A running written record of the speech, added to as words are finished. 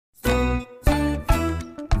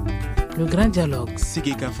Le grand dialogue.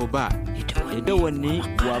 Sikasso.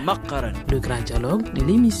 Le grand dialogue de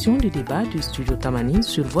l'émission de débat du studio Tamani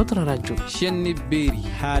sur votre radio. Le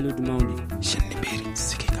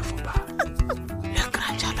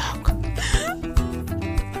grand dialogue.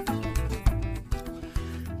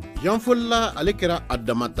 Yanfolila ale kɛra a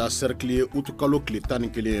damata cercle ye août kalo tile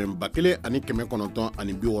 11 ba kelen ani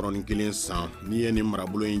 961 san n'i ye nin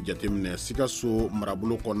marabolo in jateminɛ Sikasso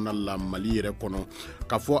marabolo kɔnɔna la Mali yɛrɛ kɔnɔ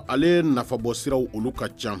k'a fɔ ale nafabɔ siraw olu ka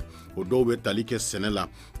ca o dɔw bɛ tali kɛ sɛnɛ la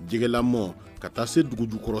jɛgɛlamɔ ka taa se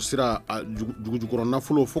dugujukɔrɔ sira dugujukɔrɔ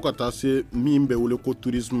nafolo fo ka taa se min bɛ wele ko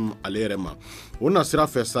tourisme ale yɛrɛ ma o na sira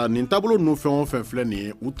fɛ sa nin taabolo ninnu fɛn o fɛn filɛ nin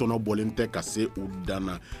ye u tɔnɔ bɔlen tɛ ka se u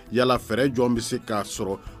danna yala fɛɛrɛ jɔn bɛ se k'a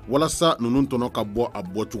sɔrɔ walasa ninnu tɔnɔ ka bɔ a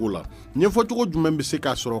bɔcogo la ɲɛfɔcogo jumɛn bɛ se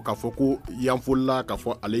k'a sɔrɔ k'a fɔ ko Yanfolila k'a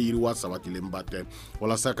fɔ ale yiriwa sabatilenba tɛ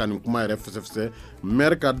walasa ka nin kuma yɛrɛ fɛsɛfɛsɛ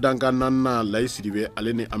maire ka dankan naaninan Laye SIDIBE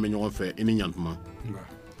ale ni an bɛ ɲɔgɔn fɛ i ni ɲantuma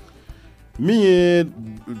min ye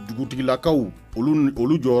dugutigilakaw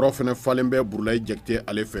olu jɔyɔrɔ fana falen bɛ Burulayi Jakite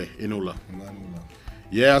ale fɛ i n'o la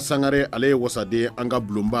Yaya SANGARE ale ye wasaden an ka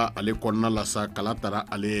bulonba ale kɔnɔna la sa kala tara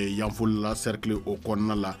ale ye Yanfolila cercle o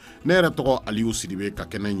kɔnɔna la ne yɛrɛ tɔgɔ Laye SIDIBE ka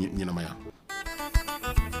kɛnɛ ɲɛnamaya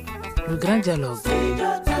Le grand dialogue.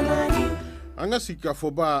 an ka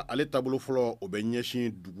Sikassoba ale taabolo fɔlɔ o bɛ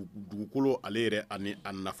ɲɛsin dugukolo ale yɛrɛ ani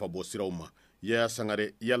a nafabɔ siraw ma Yaya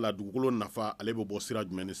SANGARE yala dugukolo nafa ale bɛ bɔ sira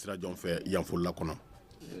jumɛn ni sira jɔn fɛ Yanfolila kɔnɔ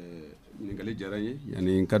ɲininkali diyara n ye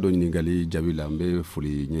yani n ka don ɲininkali jaabi la n bɛ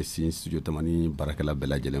foli ɲɛsin studio Tamani baarakɛla bɛɛ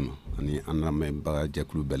lajɛlen ma ani an lamɛnbaga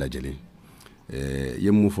jɛkulu bɛɛ lajɛlen i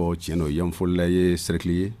ye mun fɔ tiɲɛ don Yanfolila ye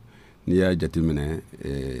cercle ye n'i y'a jateminɛ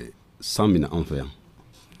san bɛ na an fɛ yan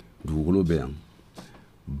dugukolo bɛ yan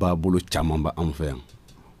ba bolo caman bɛ an fɛ yan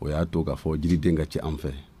o y'a to k'a fɔ jiriden ka ci an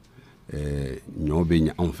fɛ ɲɔ bɛ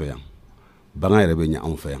ɲɛ an fɛ yan bagan yɛrɛ bɛ ɲɛ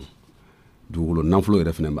an fɛ yan dugukolo nafolo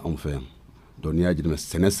yɛrɛ fana bɛ an fɛ yan donc n'i y'a jateminɛ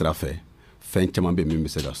sɛnɛ sira fɛ fɛn caman bɛ min bɛ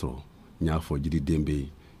se ka sɔrɔ n y'a fɔ jiriden bɛ yen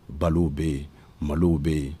balow bɛ yen malow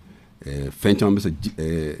bɛ yen fɛn caman bɛ se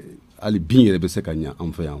hali bin yɛrɛ bɛ se ka ɲɛ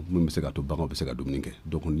an fɛ yan min bɛ se ka to baganw bɛ se ka dumuni kɛ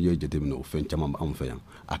donc n'i ye jateminɛ o fɛn caman bɛ an fɛ yan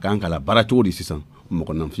a kan ka la baara cogo di sisan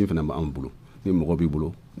mɔgɔninfin fana bɛ an bolo ni mɔgɔ b'i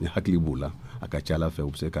bolo ni hakili b'o la a ka ca Ala fɛ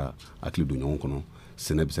u bɛ se ka hakili don ɲɔgɔn kɔnɔ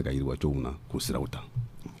sɛnɛ bɛ se ka yiriwa cogo min na k'o siraw ta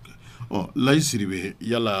Laye SIDIBE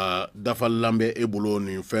yala dafalan bɛ e bolo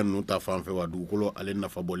nin fɛn ninnu ta fan fɛ wa dugukolo ale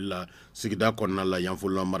nafabɔli la sigida kɔnɔna la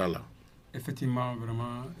Yanfolila mara la effectivement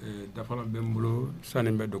vraiment dafalan bɛ n bolo sani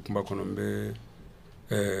n bɛ don kuma kɔnɔ n bɛ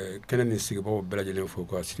kɛnɛ ni sigibagaw bɛɛ lajɛlen fo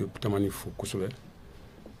ka studio Tamani fo kosɛbɛ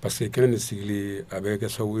parce que kɛnɛ ni sigili a bɛ kɛ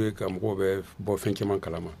sababu ye ka mɔgɔw bɛ bɔ fɛn caman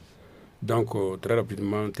kalama donc très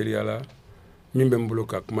rapidement teliya la min bɛ n bolo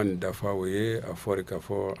ka kuma nin dafa o ye a fɔri k'a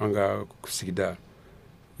fɔ an ka sigida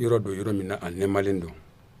yɔrɔ do yɔrɔ min na a nɛmalen don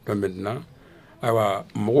donc maintenant ayiwa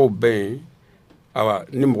mɔgɔw bɛ yen ayiwa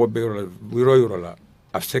ni mɔgɔ bɛ yɔrɔ yɔrɔ la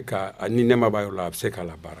a bɛ se ka ni nɛma b'a yɔrɔ la a bɛ se k'a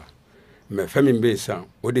labaara mais fɛn min bɛ yen sisan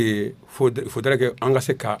o de ye faudrait que an ka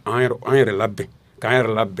se ka an yɛrɛ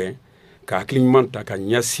labɛn ka hakili ɲuman ta ka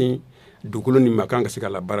ɲɛsin dugukolo nin ma kan ka se ka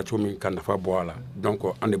labaara cogo min ka nafa bɔ a la donc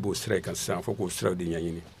an de b'o sira in kan sisan fo k'o siraw de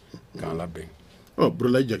ɲɛɲini k'an labɛn.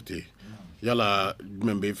 Burulayi Jakite yala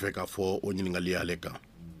jumɛn bɛ fɛ ka fɔ o ɲininkali ale kan.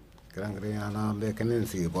 kɛrɛnkɛrɛnyala an bɛ kɛnɛ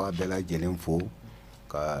sigibaga bɛɛ lajɛlen fo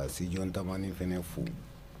ka studio Tamani fɛnɛ fo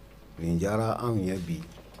nin diyara anw ye bi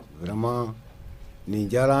vraiment nin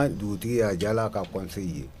diyara dugutigi a diyara ka conseil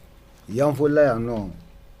ye Yanfolila yan nɔ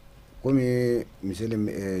komi monsieur le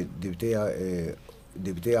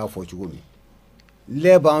député y'a fɔ cogo min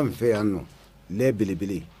lɛ b'an fɛ yan nɔ lɛ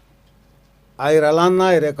belebele a yirala an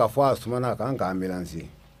n'a yɛrɛ ka fɔ a sumana a kan k'a mélanger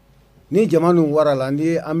ni jama nin wara la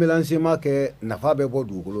ni ambulancement kɛ nafa bɛ bɔ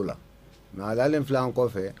dugukolo la mais alalen filɛ an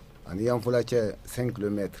kɔfɛ ani Yanfolila cɛ 5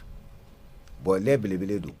 km bon lɛ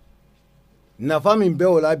belebele don nafa min bɛ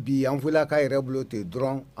o la bi Yanfolila ka yɛrɛ bolo ten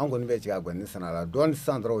dɔrɔn an kɔni bɛ cɛ a gɔni sɛnɛ la dɔɔni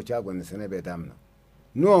sisan dɔrɔn o cɛ a gɔni sɛnɛ bɛ daminɛ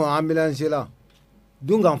n'o ambulance la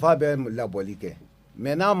dunkanfa bɛ labɔli kɛ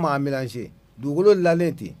mais n'a ma ambulance dugukolo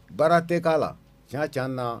lalen ten baara tɛ k'a la tiɲɛ tiɲɛ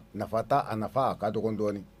na nafa ta a nafa a ka dɔgɔn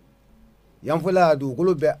dɔɔni Yanfolila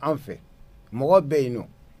dugukolo bɛ an fɛ mɔgɔ bɛ yen nɔ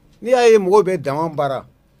n'i y'a ye mɔgɔ bɛ dama baara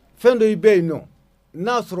fɛn dɔ bɛ yen nɔ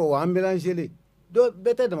n'a sɔrɔ o ambulancelen dɔ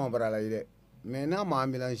bɛɛ tɛ dama baara la ye dɛ mais n'a ma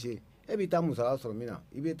ambulance e bɛ taa musaka sɔrɔ min na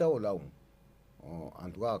i bɛ taa o la o en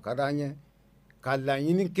tout cas a ka d'an ye ka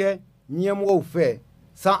laɲini kɛ ɲɛmɔgɔw fɛ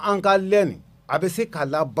san an ka lɛn a bɛ se ka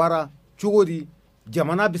labaara cogo di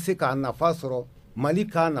jamana bɛ se k'a nafa sɔrɔ Mali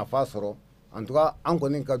k'a nafa sɔrɔ en tout cas an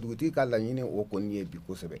kɔni ka dugutigi ka laɲini o kɔni ye bi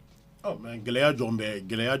kosɛbɛ. Mais gɛlɛya jɔn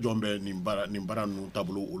bɛ nin baara ninnu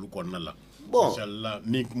taabolo olu kɔnɔna la bon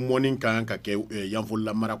ni mɔni kan ka kɛ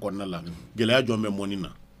Yanfolila mara kɔnɔna la gɛlɛya jɔn bɛ mɔni na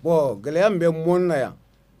bon gɛlɛya min bɛ mɔni na yan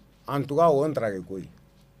en tout cas o ntaraki ko ye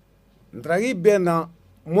ntaraki bɛ na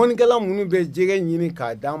mɔnikɛla minnu bɛ jɛgɛ ɲini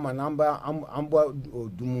k'a d'an ma n'an b'a an bɔ o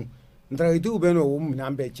dumu ntarakitigiw bɛ n'o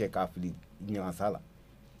minɛn bɛɛ cɛ k'a fili ɲagasa la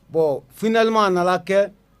bon finalement a nana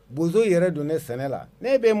kɛ bozo yɛrɛ donnen sɛnɛ la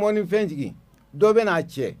ne bɛ mɔnifɛn jigin dɔ bɛ n'a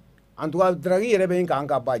cɛ en tout cas ntaraki yɛrɛ bɛ k'an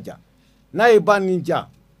ka ba ja n'a ye ba nin ja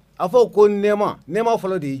a fɔ ko nɛma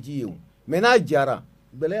fɔlɔ de ye ji ye mais n'a jara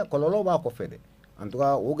gɛlɛya kɔlɔlɔ b'a kɔfɛ dɛ en tout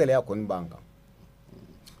cas o gɛlɛya kɔni b'an kan.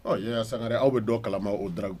 Yaya Sangare aw bɛ dɔ kalama o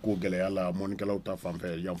drag ko gɛlɛya la mɔnikɛlaw ta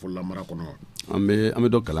fanfɛ Yanfolila mara kɔnɔ an bɛ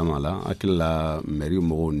dɔ kalama la hakili la mairie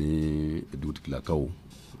mɔgɔw ni dugutigilakaw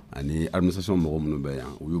ani administration mɔgɔw minnu bɛ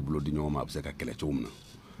yan u y'u bolo di ɲɔgɔn ma a bɛ se ka kɛlɛ cogo min na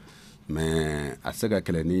mais a se ka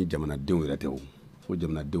kɛlɛ ni jamanadenw yɛrɛ tɛ o fo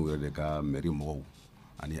jamanadenw yɛrɛ de ka mairie mɔgɔw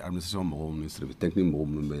ani administration mɔgɔw ni service technique mɔgɔw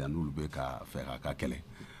minnu bɛ yan n'olu bɛ ka fɛ ka kɛlɛ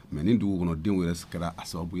mais ni dugu kɔnɔdenw yɛrɛ kɛra a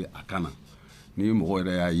sababu ye a kan na ni mɔgɔ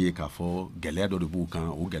yɛrɛ y'a ye k'a fɔ gɛlɛya dɔ de b'u kan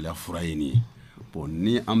o gɛlɛya fura ye nin ye bon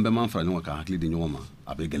ni an bɛɛ m'an fara ɲɔgɔn kan hakili di ɲɔgɔn ma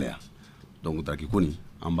a bɛ gɛlɛya donc daraki ko nin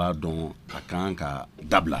an b'a dɔn a kan ka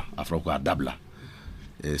dabila a fɔra k'a dabila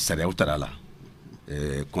sariyaw taara a la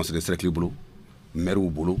conseil de cercle bolo maire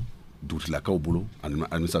bolo dugutigilakaw bolo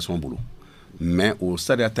administration bolo mais o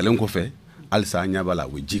sariya talen kɔfɛ halisa an ɲɛ b'a la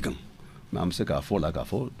o ye ji kan mais an bɛ se k'a fɔ la k'a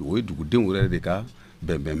fɔ o ye dugudenw yɛrɛ de ka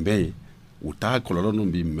bɛnbɛnbɛn ye u t'a kɔlɔlɔ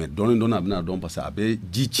ninnu bi mais dɔɔni dɔɔni a bɛna dɔn parce que a bɛ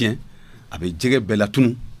ji tiɲɛ a bɛ jɛgɛ bɛɛ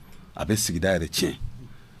latunu a bɛ sigida yɛrɛ tiɲɛ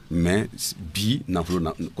mais bi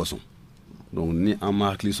nafolo kosɔn donc ni an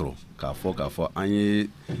ma hakili sɔrɔ k'a fɔ an ye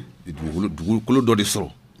dugukolo dɔ de sɔrɔ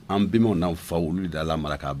an bɛnbɛnw n'an faw olu de la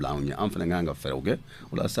mara k'a bila an ɲɛ an fana kan ka fɛɛrɛw kɛ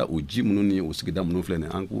walasa o ji minnu ni o sigida minnu filɛ nin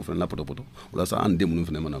ye an k'u fana lapɔtɔpɔtɔ walasa an den minnu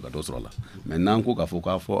fana mana ka dɔ sɔrɔ a la mais n'an ko k'a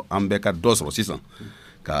fɔ an bɛɛ ka dɔ sɔrɔ sisan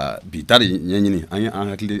ka bi ta de ɲɛɲini an ye an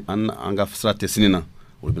hakili an ka sira tɛ sini na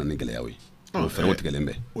olu bɛna ni gɛlɛyaw ye o fɛɛrɛw tigɛlen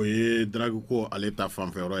bɛ o ye dragi ko ale ta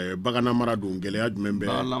fanfɛ yɔrɔ ye bagana mara don gɛlɛya jumɛn bɛ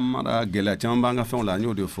bagana mara gɛlɛya caman b'an ka fɛnw la an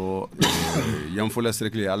y'o de fɔ Yanfolila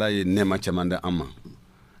cercle ala ye nɛɛma caman di an ma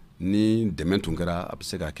ni dɛmɛ tun kɛra a bɛ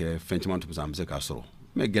se ka kɛ fɛn caman tun bɛ se an bɛ se k'a sɔrɔ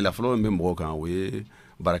mais gɛlɛya fɔlɔ min bɛ mɔgɔw kan o ye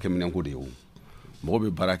baarakɛminɛnko de ye o mɔgɔw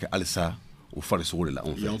bɛ baara kɛ halisa o farisogo de la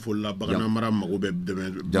anw fɛ Yanfolila bagana mara mago bɛ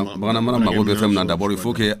dɛmɛ bagana mara mago bɛ fɛn min na d'abord il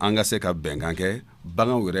faut que an ka se ka bɛnkan kɛ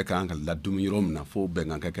baganw yɛrɛ kan ka ladumuni yɔrɔ min na fo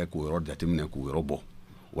bɛnkan ka kɛ k'o yɔrɔ jateminɛ k'o yɔrɔ bɔ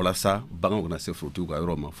walasa baganw kana se forotigiw ka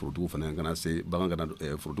yɔrɔ ma forotigiw fana kana se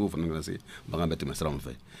forotigiw fana kana se bagan bɛ tɛmɛ sira min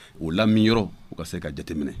fɛ o lamini yɔrɔ u ka se ka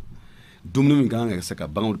jateminɛ dumuni min kan ka se ka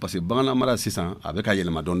baganw parce que bagana mara sisan a bɛ ka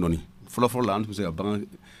yɛlɛma dɔɔni fɔlɔ la an tun bɛ se ka bagan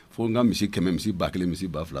fo n ka misi 100 misi 1000 misi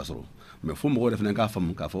 2000 sɔrɔ mais fo mɔgɔ yɛrɛ fana k'a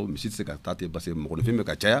faamu k'a fɔ misi tɛ se ka taa ten parce que mɔgɔninfin bɛ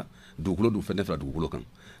ka caya dugukolo dun fɛn tɛ fila dugukolo kan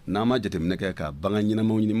n'an ma jateminɛ kɛ ka bagan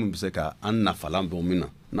ɲɛnamaw ɲini min bɛ se ka an nafalan bɔ min na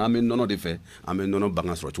n'an bɛ nɔnɔ de fɛ an bɛ nɔnɔ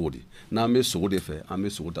bagan sɔrɔ cogo di n'an bɛ sogo de fɛ an bɛ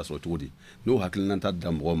sogo ta sɔrɔ cogo di n'o hakilina ta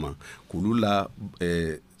da mɔgɔw ma k'olu la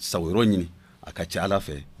sago yɔrɔ ɲini a ka ca ala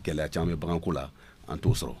fɛ gɛlɛya caman bɛ baganko la an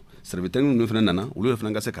t'o sɔrɔ service technique ninnu fana nana olu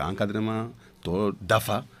fana ka se ka encadrement tɔ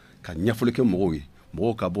dafa ka ɲɛfɔli kɛ mɔgɔw ye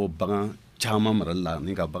mɔgɔw ka bɔ bagan caman marali la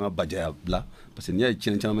ni ka bagan bajaya bila parce que n'i y'a ye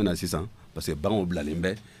tiɲɛni caman bɛ na sisan parce que baganw bilalen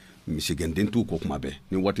bɛ misigɛnden t'u kɔ kuma bɛɛ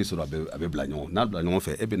ni waati sɔrɔ a bɛ bila ɲɔgɔn n'a bila ɲɔgɔn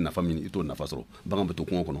fɛ e bɛ nafa min i t'o nafa sɔrɔ bagan bɛ to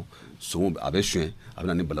kungo kɔnɔ sogo a bɛ suɲɛ a bɛ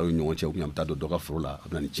na ni balaw ye ɲɔgɔn cɛ ou bien a bɛ taa don dɔ ka foro la a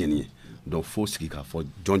bɛ na ni tiɲɛni ye donc fo sigi k'a fɔ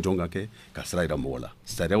jɔn ka kɛ ka sira jira mɔgɔw la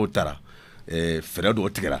sariyaw taara fɛɛrɛ dɔw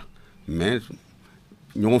tigɛra mais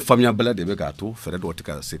ɲɔgɔn faamuya bɛɛ de bɛ k'a to fɛɛrɛ dɔw tɛ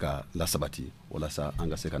ka se ka lasabati walasa an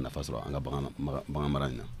ka se ka nafa sɔrɔ an ka bagan mara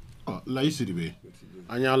in na. Laye SIDIBE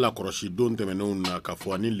an y'a lakɔrɔsi don tɛmɛnenw na k'a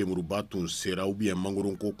fɔ ani lemuruba tun sera ou bien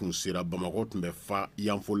mangoronko kun sera Bamakɔ tun bɛ fa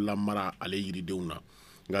Yanfolila mara ale yiridenw na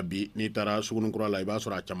nka bi n'i taara Sugunikura la i b'a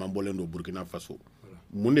sɔrɔ a caman bɔlen don Burkina Faso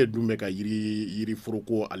mun de dun bɛ ka yiri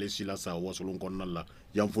foroko ale si la sa wasolon kɔnɔna la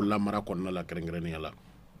Yanfolila mara kɔnɔna la kɛrɛnkɛrɛnnenya la.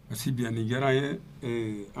 Merci bien ni diyara an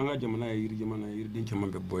ye an ka jamana ye yiriden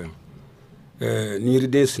caman bɛ bɔ yan ni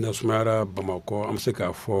yiriden sina sumayara Bamakɔ an bɛ se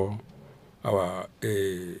k'a fɔ awa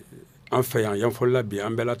an fɛ yan Yanfolila bi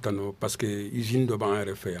an bɛɛ la tanu parce que usine dɔ b'an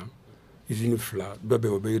yɛrɛ fɛ yan usine 2 dɔ bɛ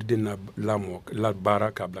o bɛ yiriden la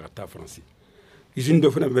baara k'a bila ka taa Faransi usine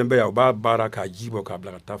dɔ fana bɛ yan o b'a baara k'a ji bɔ k'a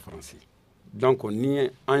bila ka taa Faransi donc ni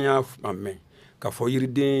an y'a mɛn k'a fɔ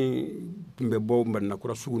yiriden tun bɛ bɔ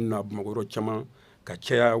Madinakura sugu na Bamakɔ yɔrɔ caman ka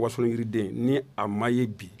caya wasolon yiriden ni a ma ye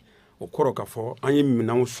bi o kɔrɔ k'a fɔ an ye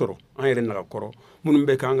minɛnw sɔrɔ an yɛrɛ nagakɔrɔ minnu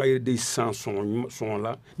bɛ k'an ka yiriden san sɔngɔ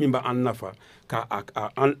la min b'a an nafa ka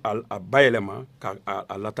a bayɛlɛma ka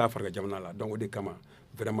a lataa farajɛ jamana la donc o de kama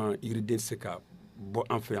vraiment yiriden se ka bɔ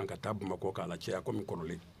an fɛ yan ka taa Bamakɔ k'a la caya comme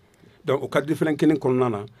kɔrɔlen donc o cadre fɛnɛ kelen kɔnɔna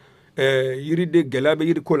na yiri de gɛlɛya bɛ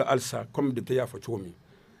yiri ko la halisa comme député y'a fɔ cogo min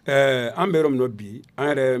an bɛ yɔrɔ min na bi an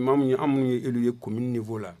yɛrɛ maa minnu ye élu ye commune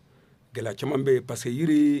niveau la gɛlɛya caman bɛ yen parce que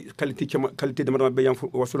yiri qualité dama dama bɛ yan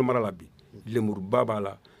Wasolo mara la bi lemuruba b'a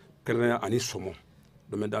la kɛrɛnkɛrɛnnenya ani sɔmɔ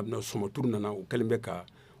domaine sɔmɔ turu nana u kɛlen bɛ ka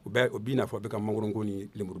o bi n'a fɔ a bɛ ka mangoro ni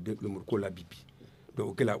lemuruko la bi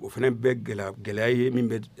donc o fana bɛ gɛlɛya ye min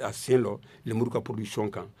bɛ a sen lɔ lemuru ka production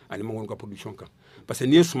kan ani mangoro ka production kan parce que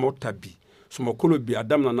n'i ye sɔmɔ ta bi sɔmɔkolo bi a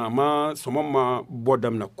daminɛ sɔmɔ ma bɔ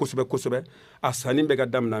daminɛ kosɛbɛ a sanni bɛ ka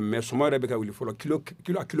daminɛ mais sɔmɔ yɛrɛ bɛ ka wuli fɔlɔ kilo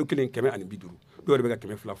 150 dɔw yɛrɛ bɛ ka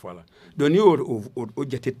 200 fɔ a la donc n'i y'o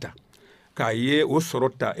jate ta k'a ye o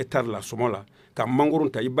sɔrɔ ta hectare la sɔmɔ la ka mangoro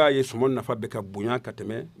ta i b'a ye sɔmɔ nafa bɛ ka bonya ka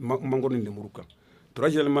tɛmɛ mangoro ni lemuru kan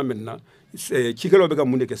troisièmement maintenant cikɛlaw bɛ ka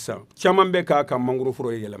mun de kɛ sisan caman bɛ k'a ka mangoro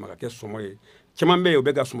foro ye yɛlɛma ka kɛ sɔmɔ ye caman bɛ yen o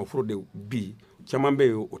bɛ ka sɔmɔ foro de bi caman bɛ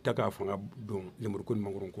yen o ta k'a fanga don lemuruko ni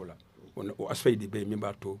mangoro ko la o aspect de bɛ yen min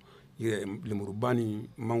b'a to lemuruba ni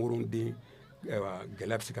mangoro den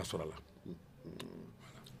gɛlɛya bɛ se ka sɔrɔ a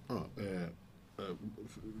la.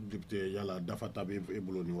 député yala dafa ta bɛ e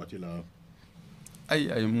bolo nin waati la. a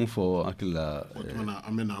ye mun fɔ hakili la. o tumana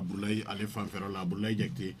an bɛna Abudulayi ale fanfɛyɔrɔ la Abudulayi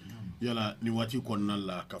Jakite yala nin waati kɔnɔna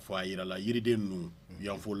la ka fɔ a yira la yiriden ninnu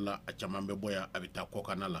Yanfolila a caman bɛ bɔ yan a bɛ taa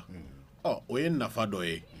kɔkanna la o ye nafa dɔ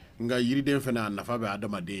ye nka yiriden fana a nafa bɛ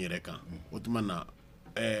adamaden yɛrɛ kan o tumana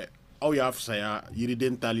aw y'a fisaya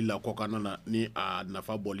yiriden tali la kɔkanna na ni a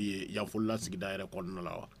nafa bɔli ye Yanfolila sigida yɛrɛ kɔnɔna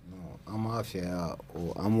la wa. an m'a fiyɛ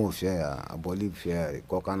an m'o fiyɛ a bɔli fiyɛ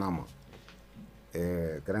kɔkanna ma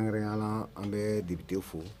kɛrɛnkɛrɛnnenya an bɛ député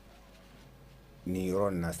fo nin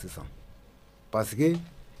yɔrɔ nin na sisan parce que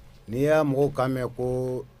n'i y'a mɔgɔw kan mɛn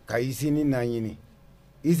ko ka usine laɲini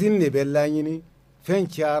usine de bɛ laɲini fɛn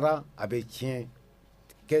cayara a bɛ tiɲɛ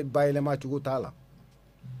kɛ bayɛlɛma cogo t'a la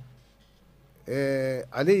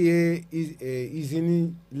ale ye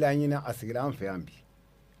usine laɲini a sigira an fɛ yan bi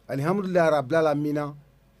alihamudulilayi rabbil alamina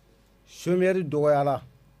chômeur dɔgɔyara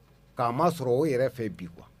k'a ma sɔrɔ o yɛrɛ fɛ bi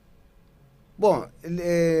quoi bon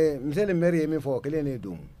monsieur le maire ye min fɔ o kelen de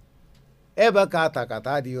don e bɛ k'a ta ka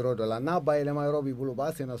taa di yɔrɔ dɔ la n'a bayɛlɛma yɔrɔ b'i bolo o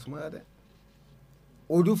b'a senna sumaya dɛ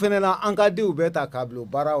o du fɛnɛ la an ka denw bɛ ta k'a bila o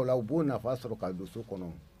baaraw la u b'o nafa sɔrɔ ka don so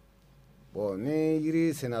kɔnɔ bon ni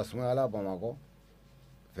yiri senna sumaya la Bamakɔ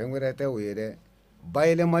fɛn wɛrɛ tɛ o ye dɛ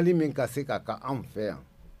bayɛlɛmali min ka se ka kɛ an fɛ yan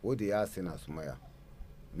o de y'a senna sumaya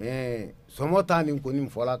mais sɔmɔ ta nin kɔni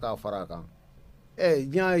fɔla k'a fara a kan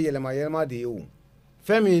diɲɛ yɛlɛma de ye o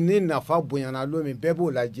fɛn min ni nafa bonyana don min bɛɛ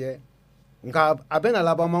b'o lajɛ nka a bɛna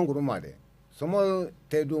laban mangoro ma dɛ sɔmɔ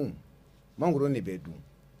tɛ dun mangoro de bɛ dun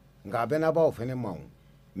nka a bɛna ban o fɛnɛ ma o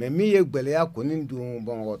mais min ye gwɛlɛya kɔni don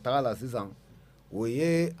Bamakɔ taga la sisan o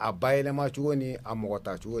ye a bayɛlɛma cogo ni a mɔgɔ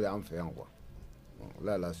ta cogo de an fɛ yan quoi o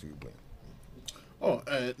la sugu bonya.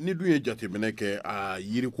 ni dun ye jateminɛ kɛ a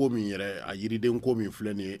yiriko min yɛrɛ a yiriden ko min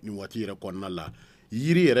filɛ nin waati yɛrɛ kɔnɔna la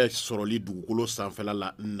yiri yɛrɛ sɔrɔli dugukolo sanfɛla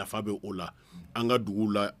la nafa bɛ o la an ka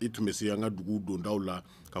duguw la i tun bɛ se an ka duguw dondaw la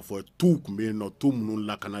k'a fɔ tu tun bɛ yen nɔ tu minnu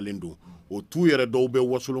lakanalen don o tu yɛrɛ dɔw bɛ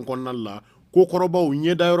Wasolo kɔnɔna la ko kɔrɔbaw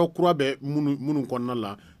ɲɛdayɔrɔ kura bɛ minnu kɔnɔna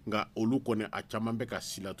la nka olu kɔni a caman bɛ ka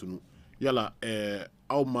sila tunu yala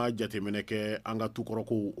aw ma jateminɛ kɛ an ka tu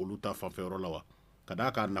kɔrɔkow olu ta fanfɛyɔrɔ la wa ka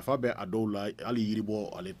d'a kan nafa bɛ a dɔw la hali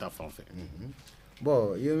yiribɔ ale ta fanfɛ.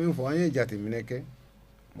 bon i ye min fɔ an ye jateminɛ kɛ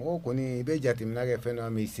mɔgɔ kɔni i bɛ jateminɛ kɛ fɛn dɔ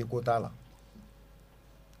min i seko t'a la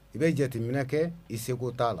i bɛ jateminɛ kɛ i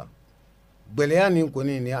seko t'a la gwɛlɛya nin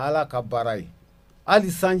kɔni nin Ala ka baara ye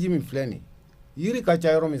hali sanji min filɛ nin yiri ka ca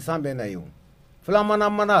yɔrɔ min san bɛ na yen o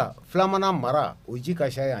filamana mara o ji ka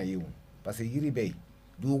ca yan ye o parce que yiri bɛ yen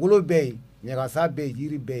dugukolo bɛ yen ɲagasa bɛ yen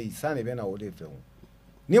yiri bɛ yen san de bɛ na o de fɛ o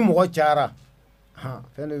ni mɔgɔ cayara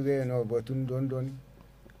fɛn dɔ bɛ yen nɔ bɔ tun dɔɔni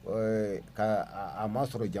ka a ma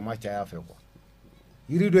sɔrɔ jama caya fɛ quoi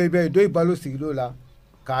yiri dɔ bɛ yen dɔ balo sigilo la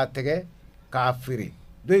k'a tigɛ k'a feere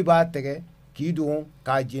dɔ b'a tigɛ k'i don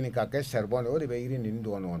k'a jeni k'a kɛ charbon o de bɛ yiri ninnu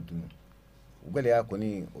dɔgɔnɔgɔn tunu o gɛlɛya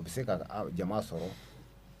kɔni o bɛ se ka jama sɔrɔ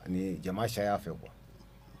ani jama caya fɛ quoi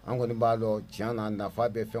an kɔni b'a dɔn tiɲɛ na nafa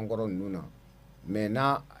bɛ fɛn kɔrɔ ninnu na mais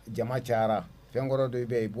n'a jama cayara fɛn kɔrɔ dɔ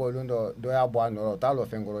bɛ yen bɔlen dɔ y'a bɔ a nɔ la o t'a dɔn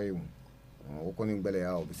fɛn kɔrɔ ye o kɔni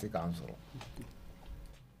gɛlɛya o bɛ se k'an sɔrɔ.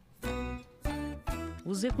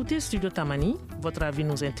 Vous écoutez Studio Tamani, votre avis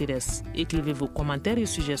nous intéresse. Écrivez vos commentaires et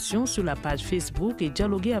suggestions sur la page Facebook et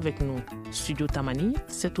dialoguez avec nous. Studio Tamani,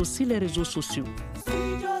 c'est aussi les réseaux sociaux.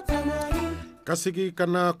 Ka segi ka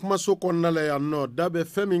na kumaso kɔnɔna la yan nɔ da bɛ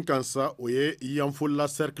fɛn min kan sa o ye Yanfolila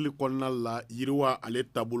cercle kɔnɔna la yiriwa ale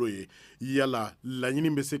taabolo ye yala laɲini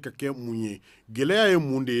bɛ se ka kɛ mun ye gɛlɛya ye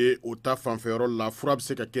mun de ye o ta fanfɛyɔrɔ la fura bɛ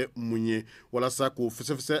se ka kɛ mun ye walasa k'o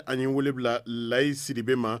fɛsɛfɛsɛ an ye wele bila Laye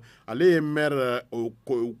SIDIBE ma ale ye maire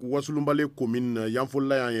Wasolonbale commune na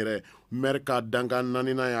Yanfolila yan yɛrɛ maire ka dankan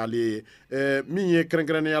naaninan y'ale ye min ye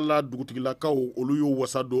kɛrɛnkɛrɛnnenya la dugutigilakaw olu y'o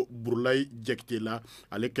wasa don Burulayi Jakite la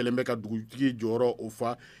ale kɛlen bɛ ka dugutigi jɔyɔrɔ o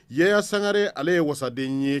fa Yaya SANGARE ale ye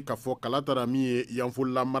wasaden ye k'a fɔ kala tara min ye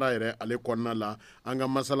Yanfolila mara yɛrɛ ale kɔnɔna la an ka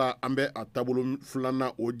masala an bɛ a taabolo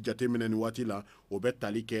filanan o jateminɛ ni waati la o bɛ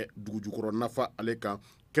tali kɛ dugujukɔrɔ nafa ale kan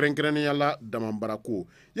kɛrɛnkɛrɛnnenya la damabara ko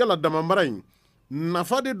yala damabara in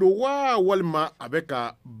nafa de don wa walima a bɛ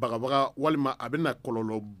ka bagabaga walima a bɛ na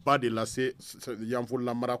kɔlɔlɔba de lase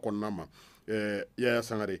Yanfolila mara kɔnɔna ma Yaya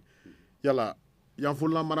SANGARE yala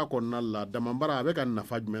Yanfolila mara kɔnɔna la damabara a bɛ ka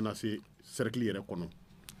nafa jumɛn lase cercle yɛrɛ kɔnɔ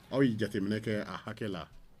aw ye jateminɛ kɛ a hakɛ la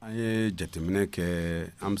an ye jateminɛ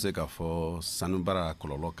kɛ an bɛ se k'a fɔ sanubara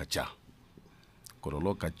kɔlɔlɔ ka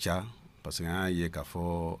ca parce que an y'a ye k'a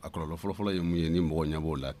fɔ a kɔlɔlɔ fɔlɔfɔlɔ ye mun ye ni mɔgɔ ɲɛ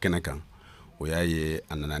b'o la kɛnɛ kan o y'a ye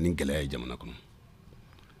a nana ni gɛlɛya ye jamana kɔnɔ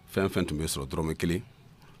fɛn fɛn tun bɛ sɔrɔ dɔrɔmɛ 1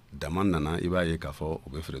 dama nana i b'a ye k'a fɔ o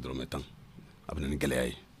bɛ feere dɔrɔmɛ 10 a bɛ na ni gɛlɛya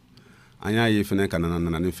ye an y'a ye fɛnɛ ka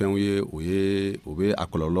nana ni fɛnw ye o bɛ a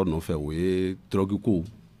kɔlɔlɔ nɔfɛ o ye drogue ko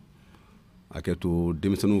a kɛ to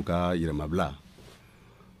denmisɛnninw ka yɛrɛmabila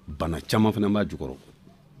bana caman fɛnɛ b'a jukɔrɔ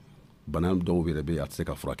bana dɔw yɛrɛ bɛ a tɛ se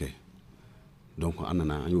ka furakɛ donc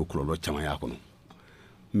an y'o kɔlɔlɔ caman y'a kɔnɔ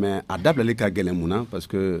mais a dabilali ka gɛlɛn mun na parce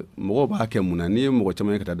que mɔgɔw b'a kɛ mun na n'i ye mɔgɔ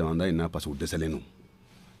caman ye ka taa damanda in na parce que u dɛsɛlen don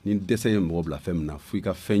ni dɛsɛ ye mɔgɔ bila fɛn min na fo i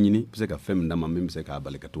ka fɛn ɲini i bɛ se ka fɛn min d'a ma min bɛ se k'a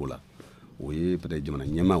bali ka t'o la o ye peut-être jamana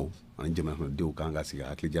ɲɛmaaw ani jamana kɔnɔdenw kan ka sigi ka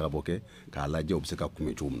hakili jagabɔ kɛ k'a lajɛ u bɛ se ka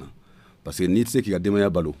kunbɛn cogo min na parce que n'i tɛ se k'i ka denbaya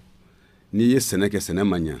balo n'i ye sɛnɛ kɛ sɛnɛ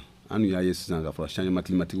ma ɲa an y'a ye sisan k'a fɔ changement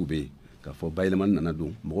climatique bɛ yen k'a fɔ bayɛlɛmani nana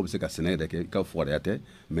don mɔgɔ bɛ se ka sɛnɛ yɛrɛ kɛ i ka fugariya tɛ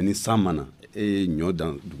mais ni san ma na e ye ɲɔ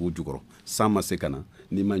dan dugu jukɔrɔ san ma se ka na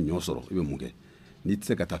n'i ma ɲɔ sɔrɔ i bɛ mun kɛ n'i tɛ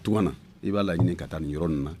se ka taa tunga na i b'a laɲini ka taa nin yɔrɔ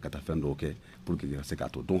ninnu na ka taa fɛn dɔw kɛ pour que i ka se k'a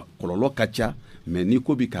to donc kɔlɔlɔ ka ca mais n'i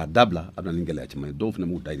ko bi k'a dabila a bɛ na ni gɛlɛya caman ye dɔw fana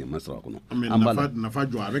b'u dahirimɛ sɔrɔ a kɔnɔ nafa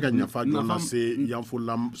jɔ a bɛ ka nafa jɔ lase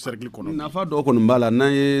Yanfolila cercle kɔnɔ nafa dɔw kɔni b'a la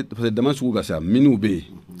n'an ye parce que dama sugu ka ca minnu bɛ yen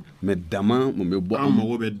mais dama mun bɛ bɔ an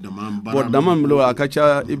mago bɛ dama bon dama min bolo a ka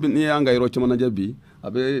ca n'i y'an ka yɔrɔ caman lajɛ bi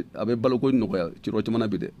a bɛ baloko nɔgɔya yɔrɔ caman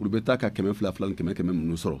bi dɛ olu bɛ taa ka 200 ni 100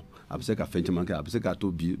 minnu sɔrɔ a bɛ se ka fɛn caman kɛ a bɛ se k'a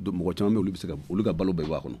to bi mɔgɔ caman bɛ olu bɛ se ka olu ka balo bɛɛ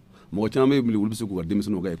bɔ a kɔnɔ mɔgɔ caman bɛ olu bɛ se k'u ka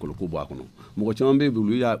denmisɛnninw ka ekɔli ko bɔ a kɔnɔ mɔgɔ caman bɛ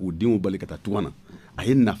olu y'a u denw bali ka taa tunga na a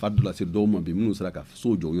ye nafa dɔ lase dɔw ma bi minnu sera ka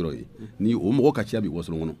so jɔ yɔrɔ ye ni o mɔgɔ ka ca bi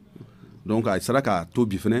Wasolon kɔnɔ donc a sera k'a to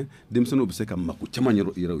bi fɛnɛ denmisɛnninw bɛ se ka mako caman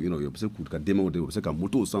yɔrɔ u bɛ se k'u ka denbayaw de u bɛ se ka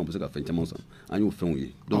motow san u bɛ se ka fɛn caman san an y'o fɛnw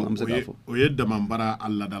ye donc an bɛ se k'a fɔ o ye damabara a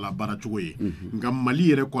ladala baara cogo ye nka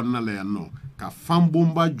Mali yɛrɛ kɔnɔna la yan nɔ ka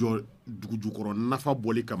fanbonba jɔ dugujukɔrɔ nafa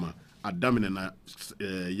bɔli kama a daminɛna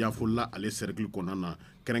Yanfolila ale cercle kɔnɔna na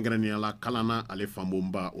kɛrɛnkɛrɛnnenya la kalanna ale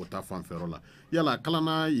fanbonba o ta fanfɛyɔrɔ la yala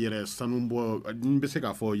kalanna yɛrɛ sanubɔ n bɛ se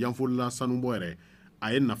k'a fɔ Yanfolila sanubɔ yɛrɛ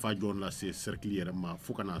a ye nafa jɔ lase cercle yɛrɛ ma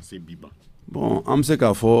fo ka na se bi ma bon an bɛ se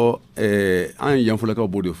k'a fɔ an Yanfolilakaw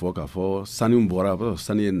b'o de fɔ k'a fɔ sanu bɔra parce que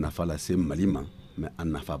sanu ye nafa lase Mali ma mais a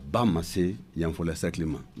nafaba ma se Yanfolila cercle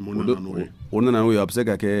ma o nana n'o ye a bɛ se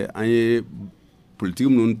ka kɛ an ye politique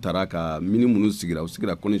minnu tara ka mini minnu sigira u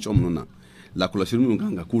sigira condition minnu na lakɔlɔsili minnu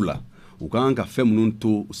kan ka k'u la u kan ka fɛn minnu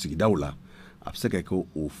to sigidaw la a bɛ se ka kɛ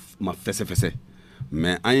o ma fɛsɛfɛsɛ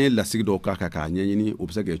mais an ye lasigi dɔw k'a kan k'a ɲɛɲini o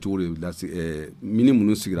bɛ se ka kɛ cogo de mini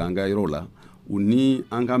minnu sigira an ka yɔrɔ la u ni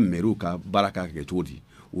an ka maires ka baara ka kɛ cogo di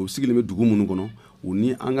u sigilen bɛ dugu minnu kɔnɔ u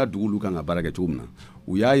ni an ka dugu kan ka baara kɛ cogo min na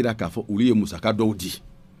u y'a jira k'a fɔ olu ye musaka dɔw di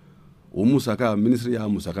o musaka ministre y'a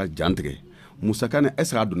musaka jan tigɛ musaka ni est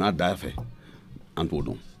ce que a donna da fɛ an t'o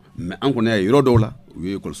dɔn mais an kɔni y'a ye yɔrɔ dɔw la u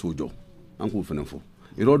ye ekɔlisow jɔ an k'o fana fɔ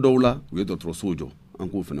yɔrɔ dɔw la u ye dɔgɔtɔrɔsow jɔ an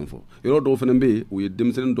k'o fana fɔ yɔrɔ dɔw fana bɛ yen u ye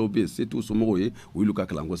denmisɛnnin dɔw bɛ yen se t'u somɔgɔw ye u y'olu ka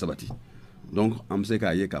kalanko sabati donc an bɛ se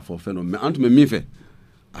k'a ye k'a fɔ fɛn dɔ mais an tun bɛ min fɛ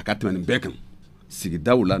a ka tɛmɛ nin bɛɛ kan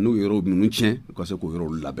sigidaw la n'u yɔrɔ minnu tiɲɛ u ka se k'o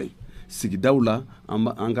yɔrɔw labɛn sigidaw la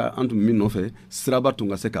an tun bɛ min nɔfɛ siraba tun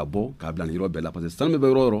ka se ka bɔ k'a bila nin yɔrɔ bɛɛ la parce que sanu bɛ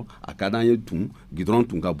yɔrɔ o yɔrɔ a ka d'an ye gidɔrɔn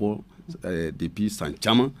tun ka bɔ depuis san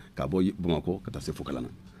caman ka bɔ Bamakɔ ka taa se fo Kalana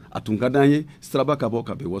a tun ka d'an ye siraba ka bɔ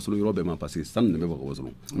ka bɛn Wasolon yɔrɔ bɛɛ ma parce que sanu de bɛ bɔ ka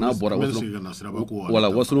Wasolon n'a bɔra Wasolon wala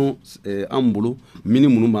Wasolon an bolo mini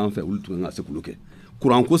minnu b'an fɛ olu tun ka se k'olu kɛ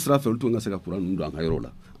kuran ko sira fɛ olu tun ka se ka kuran ninnu don an ka yɔrɔ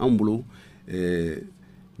la an bolo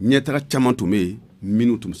ɲɛtaga caman tun bɛ yen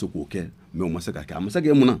minnu tun bɛ se k'o kɛ mais o ma se ka kɛ a ma se ka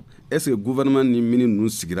kɛ mun na est ce que gouvernement ni mini ninnu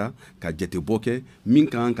sigira ka jatebɔ kɛ min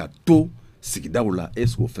kan ka to sigidaw la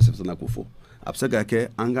est-ce que fɛsɛfɛsɛna ko fɔ a bɛ se ka kɛ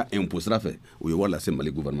an ka impôt sira fɛ u ye wari lase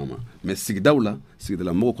Mali gouvernement ma mais sigidaw la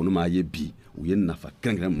sigidala mɔgɔw kɔni m'a ye bi u ye nafa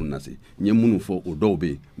kɛrɛnkɛrɛn minnu lase n ye minnu fɔ o dɔw bɛ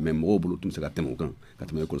yen mais mɔgɔw bolo tun bɛ se ka tɛmɛ o kan ka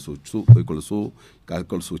tɛmɛ ekɔliso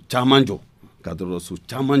caman jɔ ka dɔrɔso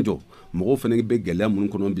caman jɔ mɔgɔw fana bɛ gɛlɛya minnu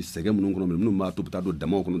kɔnɔ bi sɛgɛn minnu kɔnɔ minnu b'a to bɛ taa don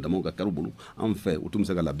damaw kɔnɔ damaw ka kari bolo an fɛ u tun bɛ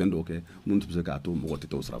se ka labɛn dɔw kɛ minnu tun bɛ se k'a to mɔgɔ tɛ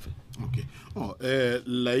taa o sira fɛ.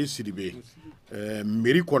 Laye SIDIBE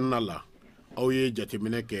mairie kɔnɔna la aw ye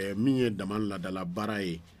jateminɛ kɛ min ye dama ladala baara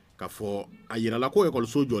ye k'a fɔ a yirala ko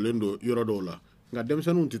ekɔliso jɔlen don yɔrɔ dɔw la nka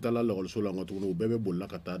denmisɛnninw tɛ taa lakɔliso la nka tuguni u bɛɛ bɛ bolila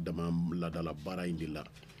ka taa dama ladala baara in de la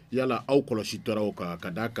yala aw kɔlɔsi tɔra o kan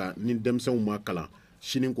ka d'a kan ni denmisɛnw ma kalan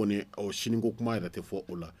sini kɔni siniko kuma yɛrɛ tɛ fɔ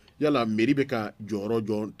o la yala mairie bɛ ka jɔyɔrɔ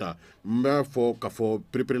jɔn ta n b'a fɔ k'a fɔ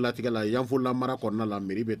pereperelatigɛ la Yanfolila mara kɔnɔna la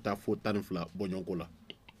mairie bɛ taa fo 12 bɔɲɔgɔnko la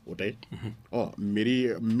o tɛ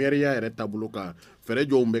mairiya yɛrɛ taabolo kan fɛɛrɛ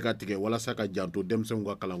jɔnw bɛ ka tigɛ walasa ka janto denmisɛnw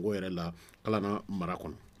ka kalanko yɛrɛ la kalanna mara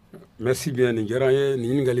kɔnɔ. Merci bien, nin diyara n ye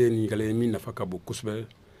nin ɲininkali ye min nafa ka bon kosɛbɛ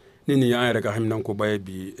ni nin y'an yɛrɛ ka haminankoba ye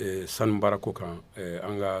bi sanu baarako kan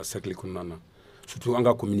an ka cercle kɔnɔna na surtout an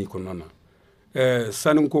ka commune kɔnɔna na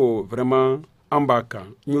sanuko vraiment an b'a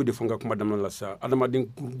kan n y'o de fɔ n ka kuma daminɛ la sa adamaden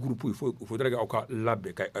groupe il faudrait que aw ka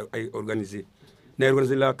labɛn ka organiser n'a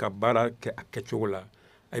organiser la ka baara kɛ a kɛcogo la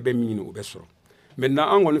a bɛ min ɲini o bɛ sɔrɔ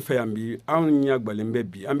maintenant an kɔni fɛ yan bi an ɲagbalen bɛ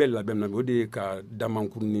bi an bɛ labɛn na o de ye ka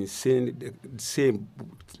damankurunin sen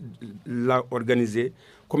la organiser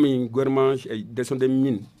comme gouvernement direction des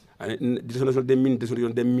mines ani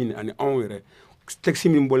anw yɛrɛ texte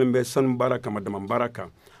min bɔlen bɛ sanu baara kama dama baara kan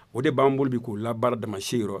o de b'an bolo bi k'o labaara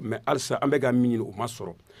damase yɔrɔ mais halisa an bɛ ka min ɲini o ma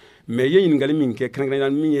sɔrɔ mais ye ɲininkali min kɛ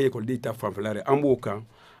kɛrɛnkɛrɛnnenya min ye ekɔliden ta fanfɛla yɛrɛ an b'o kan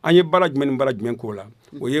an ye baara jumɛn ni baara jumɛn k'o la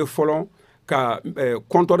o ye fɔlɔ ka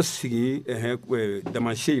comptoir sigi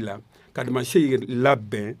damase la ka damase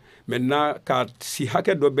labɛn maintenant ka si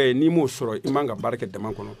hakɛ dɔ bɛ yen n'i m'o sɔrɔ i man ka baara kɛ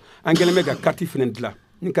dama kɔnɔ an kɛlen bɛ ka carte fɛnɛ dilan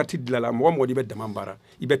ni carte dilanla mɔgɔ mɔgɔ i bɛ dama baara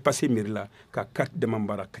i bɛ passer mairie la ka carte dama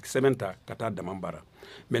baara ka sɛbɛn ta ka taa dama baara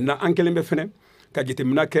maintenant an kɛlen bɛ fɛnɛ ka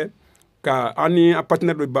jateminɛ kɛ ka an ni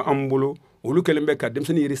partenaire dɔ b'an bolo olu kɛlen bɛ ka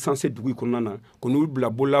denmisɛnnin recenser dugu kɔnɔna na ko n'u bila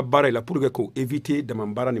bolola baara la pour que k'o éviter dama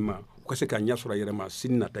baara nin ma u ka se ka ɲɛ sɔrɔ a yɛrɛ ma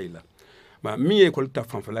sini nata la min ye école ta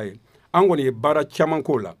fanfɛla ye an kɔni ye baara caman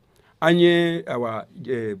k'o la an ye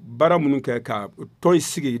baara minnu kɛ ka tɔn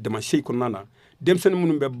sigi damase kɔnɔna na denmisɛnnin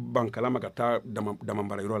minnu bɛ ban kalama ka taa dama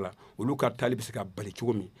baara yɔrɔ la olu ka taali bɛ se ka bali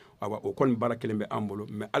cogo min o kɔni baara kelen bɛ an bolo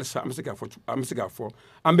mais halisa an bɛ se k'a fɔ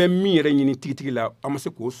an bɛ min yɛrɛ ɲini tigitigi la an ma se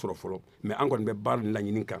k'o sɔrɔ fɔlɔ mais an kɔni bɛ baara nin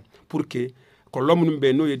laɲini kan pour que kɔlɔlɔ minnu bɛ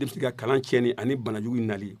yen n'o ye denmisɛnnin ka kalan tiɲɛni ani banajugu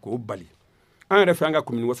nali k'o bali an yɛrɛ fɛ an ka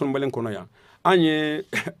commune Wasɔnbalen kɔnɔ yan an ye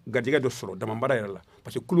garijɛgɛ dɔ sɔrɔ dama baara yɛrɛ la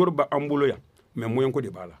parce que couloir b'an bolo yan mais moyen ko de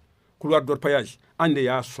b'a la couloir d'orpaillage an de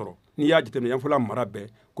y'a sɔrɔ n'i y'a jateminɛ Yanfolila mara bɛɛ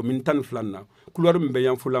commune 12 na couloir min bɛ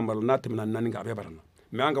Yanfolila mara n'a tɛmɛna 4 kan a bɛ bara na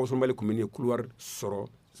mais an ka Wasɔnbalen commune ye couloir sɔrɔ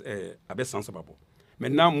a bɛ san 3 bɔ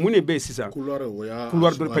maintenant mun de bɛ yen sisan couloir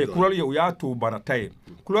d'orpaillage couloir ye o y'a to baarata ye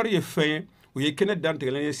couloir ye fɛn ye o ye kɛnɛ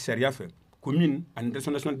dantigɛlen ye sariya fɛ commune ani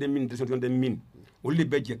direction nationale des mines olu de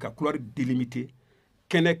bɛ jɛ ka couloir délimiter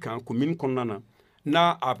kɛnɛ kan commune kɔnɔna na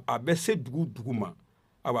n'a bɛ se dugu ma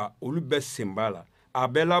olu bɛ sen b'a la a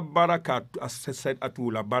bɛ la baara ka a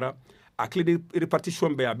tugu la baara a clé de répartition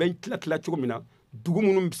bɛ a bɛ tila cogo min na dugu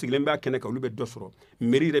minnu sigilen bɛ a kɛnɛ kan olu bɛ dɔ sɔrɔ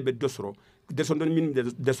mairie yɛrɛ bɛ dɔ sɔrɔ direction de mine bɛ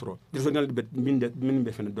dɔ sɔrɔ direction mine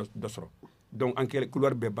bɛ fɛnɛ dɔ sɔrɔ donc an kɛlen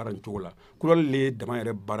couloir bɛ baara nin cogo la couloir le ye dama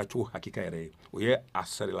yɛrɛ baara cogo hakika yɛrɛ ye o ye a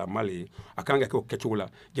sarilama le ye a kan ka kɛ o kɛcogo la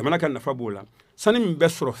jamana ka nafa b'o la sani min bɛ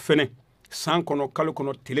sɔrɔ fɛnɛ san kɔnɔ kalo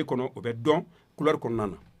kɔnɔ tile kɔnɔ o bɛ dɔn couloir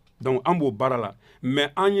kɔnɔna na donc an b'o baara la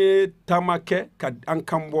mais an ye taama kɛ ka an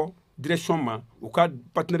kan bɔ direction ma u ka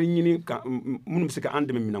partenaire ɲini minnu bɛ se ka an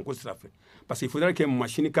dɛmɛ minɛnko sira fɛ parce que il faudrait que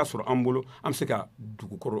machine ka sɔrɔ an bolo an bɛ se ka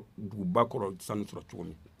duguba kɔrɔ sanu sɔrɔ cogo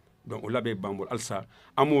min donc o labɛn b'an bolo halisa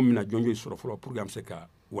an b'o minɛ jɔnjɔn sɔrɔ fɔlɔ pour que an bɛ se ka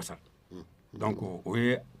wasa donc o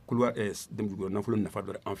ye couloir nafolo nafa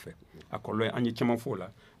dɔ an fɛ a kɔlɔlɔ ye an ye caman fɔ o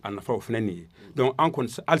la a nafa o fana nin ye donc an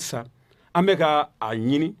kɔni halisa an bɛ ka a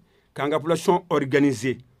ɲini k'an ka population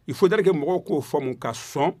organiser il faudrait que mɔgɔw k'o faamu ka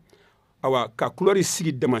sɔn ka couloir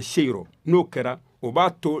sigi damase yɔrɔ n'o kɛra o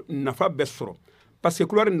b'a to nafa bɛ sɔrɔ parce que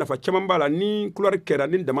couloir nafa caman b'a la ni couloir kɛra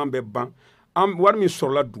ni dama bɛ ban wari min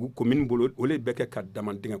sɔrɔla dugu commune bolo o de bɛ kɛ ka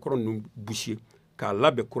dama dingɛkɔrɔ ninnu boucher k'a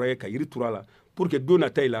labɛn kura ye ka yiri turu a la pour que don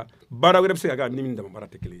nata la baara wɛrɛ bɛ se ka kɛ ni min dama baara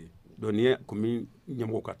tɛ kelen ye donc nin ye commune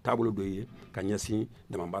ɲɛmɔgɔ ka taabolo dɔ ye ka ɲɛsin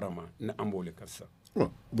dama baara ma ni an b'o le ka sisan.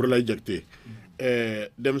 Burulayi Jakite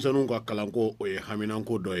denmisɛnninw ka kalanko o ye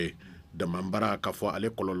haminanko dɔ ye damambara k'a fɔ ale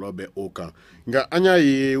kɔlɔlɔ bɛ o kan nka an y'a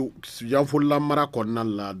ye Yanfolila mara kɔnɔna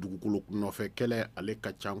la dugukolo nɔfɛ kɛlɛ ale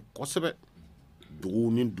ka ca kosɛbɛ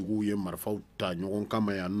dugu ni dugu ye marifaw ta ɲɔgɔn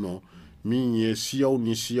kama yan nɔ min ye siyaw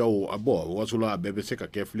ni siyaw a bɔ waso la a bɛɛ bɛ se ka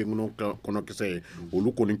kɛ filen kɔnɔkisɛ ye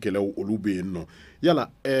olu kɔni kɛlɛw olu bɛ yen nɔ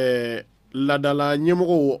yala ladala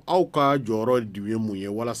ɲɛmɔgɔw aw ka jɔyɔrɔ de ye mun ye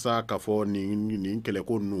walasa k'a fɔ nin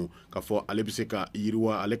kɛlɛko ninnu k'a fɔ ale bɛ se ka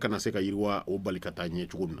yiriwa ale kana se ka yiriwa o bali ka taa ɲɛ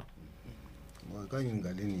cogo min na. Bon ka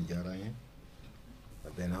ɲininkali nin diyara n ye a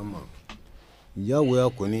bɛnna n ma diyagoya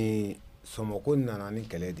kɔni sɔmɔko nana ni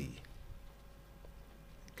kɛlɛ de ye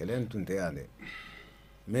kɛlɛ in tun tɛ yan dɛ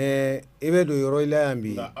mais i bɛ don yɔrɔ la yan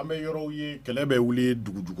bi an bɛ yɔrɔw ye kɛlɛ bɛ wuli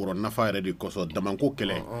dugu jukɔrɔ nafa yɛrɛ de kɔsɔn damako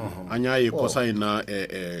kɛlɛ an y'a ye kɔsa in na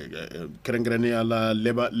kɛrɛnkɛrɛnnenya la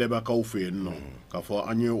lɛbakaw fɛ yen nɔ k'a fɔ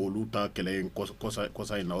an ye olu ta kɛlɛ in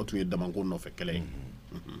kɔsa in na o tun ye damako nɔfɛ kɛlɛ ye.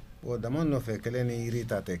 Bon dama nɔfɛ kɛlɛ ni yiri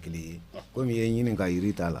ta tɛ kelen ye komi i ye ɲini ka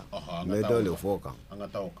yiri ta la n bɛ dɔ le fɔ o kan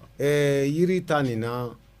yiri ta nin na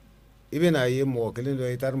i bɛna ye mɔgɔ kelen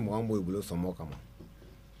dɔ hectare 20 b'o i bolo sɔmɔ kama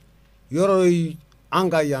yɔrɔ an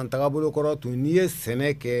ka yan tagabolo kɔrɔ tun n'i ye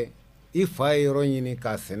sɛnɛ kɛ i fa ye yɔrɔ ɲini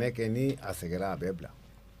ka sɛnɛ kɛ ni a sɛgɛra a bɛ bila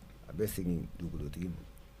a bɛ segin dugukolotigi ma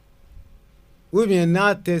ou bien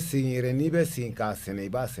n'a tɛ segin yɛrɛ n'i bɛ segin k'a sɛnɛ i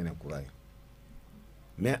b'a sɛnɛ kura ye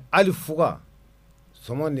mais hali fuga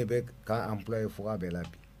sɔmɔ de bɛ ka employé fuga bɛɛ la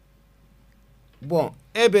bi bon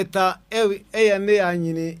e bɛ taa ne y'a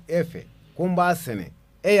ɲini e fɛ ko n b'a sɛnɛ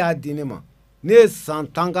e y'a di ne ma ne ye san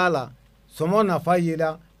 10 k'a la sɔmɔ nafa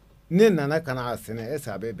yela ne nana ka na a sɛnɛ est-ce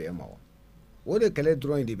que a bɛ bɛn ma wa o de kɛlɛ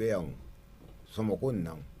dɔrɔn de bɛ yan o sɔmɔko nin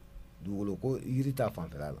na dugukolo ko yiri ta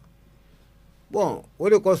fanfɛla la bon o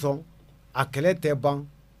de kosɔn a kɛlɛ tɛ ban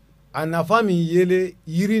a nafa min yelen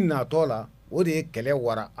yiri natɔ la o de ye kɛlɛ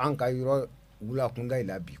wara an ka yɔrɔ wulakunda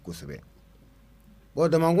la bi kosɛbɛ bon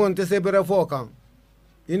damako n tɛ se bɛrɛ fɔ o kan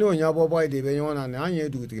i n'o ɲɛbɔbɔ de bɛ ɲɔgɔn na nin an ye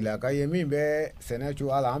dugutigilaka ye min bɛ sɛnɛ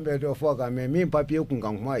cogoya la an bɛ dɔ fɔ o kan mais min papiye kun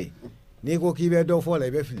kan kuma ye n'i ko k'i bɛ dɔ fɔ la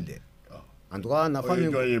i bɛ fili dɛ en tout cas nafa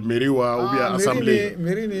min ye mairie wa ou bien assemblée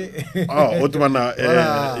mairie ni o tuma na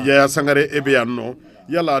Yaya Sangare e bɛ yan nɔ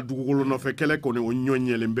yala dugukolo nɔfɛ kɛlɛ kɔni o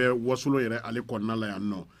ɲɔɲɛlen bɛ Wasolo yɛrɛ ale kɔnɔna la yan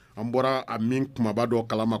nɔ an bɔra a min kumaba dɔ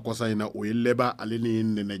kalama kɔsa in na o ye lɛba ale ni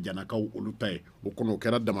nɛnɛjanakaw olu ta ye o kɔnɔ o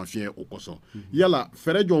kɛra damafiyɛ o kɔsɔn yala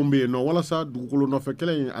fɛɛrɛ jɔnw bɛ yen nɔ walasa dugukolo nɔfɛ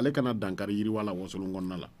kɛlɛ in ale kana dankari yiriwa la Wasolo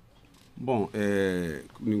kɔnɔna la. Bon nin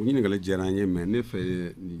ɲininkali diyara an ye mais ne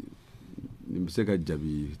fɛ nin bɛ se ka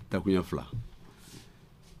jaabi takunya fila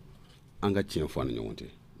an ka tiɲɛ fɔ an ni ɲɔgɔn cɛ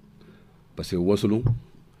parce que Wasolo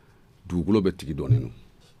dugukolo bɛ tigi dɔnnen don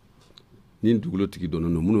ni dugukolo tigi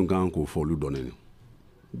dɔnnen don minnu kan k'o fɔ olu dɔnnen don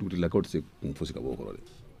dugutigilakaw tɛ se kun fosi ka bɔ o kɔrɔ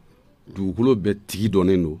dɛ dugukolo bɛ tigi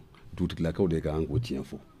dɔnnen don dugutigilakaw de kan k'o tiɲɛ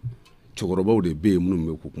fɔ cɛkɔrɔbaw de bɛ yen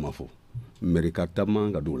minnu bɛ k'o kuma fɔ maire ka ta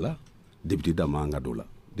man ka don o la député da man ka don o la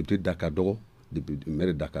député da ka dɔgɔ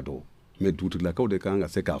maire da ka dɔgɔ mais dugutigilakaw de kan ka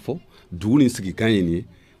se k'a fɔ dugu ni sigikan ye nin ye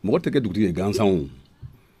mɔgɔ tɛ kɛ dugutigi ye gansan o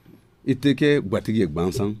i tɛ kɛ gatigi ye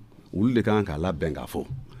gansan olu de kan k'a labɛn k'a fɔ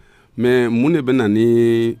mais mun de bɛ na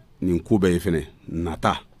ni nin ko bɛɛ ye fɛnɛ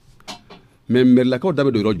nata mais mɛrilakaw da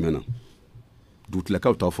bɛ don yɔrɔ jumɛn na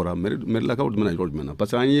dugutigilakaw t'aw fɔra mɛrilakaw bɛ na yɔrɔ jumɛn na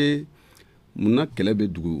parce que an ye munna kɛlɛ bɛ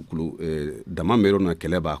dugukolo dama mɛrɛw na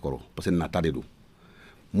kɛlɛ b'a kɔrɔ parce que nata de don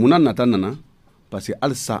munna nata nana parce que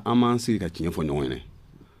halisa an m'an sigi ka tiɲɛ fɔ ɲɔgɔn ɲɛna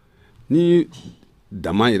ni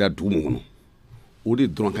dama yɛrɛ dugu mun kɔnɔ o de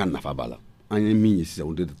dɔrɔn ka nafa b'a la an ye min ye sisan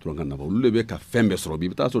o de dɔrɔn ka nafa olu de bɛ ka fɛn bɛɛ sɔrɔ bi i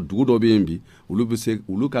bɛ taa sɔrɔ dugu dɔ bɛ yen bi olu bɛ se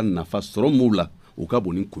olu ka nafa sɔrɔ m'u la o ka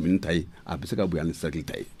bon ni commune ta ye a bɛ se ka bonya ni cercle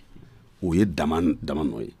ta ye o ye dama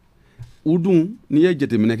nɔ ye o dun n'i ye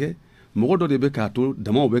jateminɛ kɛ mɔgɔ dɔ de bɛ k'a to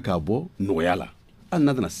damaw bɛ k'a bɔ nɔgɔya la hali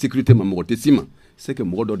n'a nana sécurité ma mɔgɔ tɛ s'i ma c'est que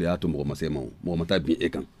mɔgɔ dɔ de y'a to mɔgɔ ma se ma o mɔgɔ ma taa bin e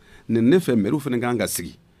kan ne fɛ mɛriw fana kan ka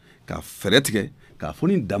sigi ka fɛɛrɛ tigɛ k'a fɔ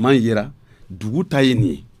ni dama yera dugu ta ye nin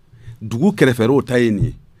ye dugu kɛrɛfɛɛrɛw ta ye nin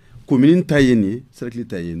ye commune ta ye nin ye cercle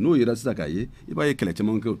ta ye n'o yera sisan k'a ye i b'a ye kɛlɛ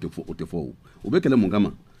caman kɛ o tɛ fɔ o bɛ kɛlɛ mun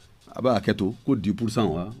kama a b'a kɛ to ko 10%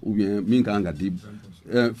 wa ou bien min kan ka di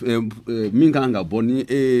min kan ka bɔ ni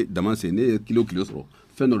e dama se ne ye kilo sɔrɔ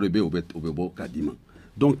fɛn dɔ de bɛ o bɛ bɔ k'a d'i ma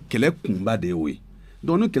donc kɛlɛ kunba de ye o ye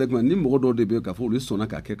donc ni kɛlɛ kunba ni mɔgɔ dɔw de bɛ k'a fɔ olu sɔnna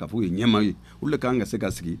k'a kɛ k'a fɔ o ye ɲɛmaa ye olu de kan ka se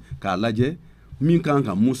ka sigi k'a lajɛ min kan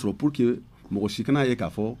ka mun sɔrɔ pour que mɔgɔ si kana ye k'a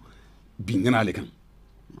fɔ bin ale kan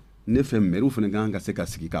ne fɛ mɛriw fana kan ka se ka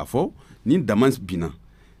sigi k'a fɔ ni dama binna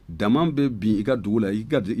dama bɛ bin i ka dugu la i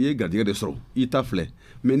ye garijɛgɛ de sɔrɔ i ta filɛ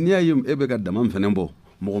mais n'i y'a ye e bɛ ka dama min fana bɔ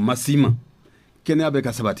mɔgɔ ma s'i ma kɛnɛya bɛ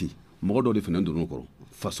ka sabati mɔgɔ dɔw de fana donn'o kɔrɔ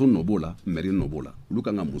faso nɔ b'o la mairie nɔ b'o la olu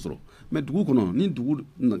kan ka mun sɔrɔ mais dugu kɔnɔ ni dugu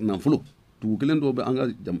nafolo dugu kelen dɔw bɛ an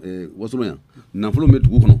ka Wasolo yan nafolo bɛ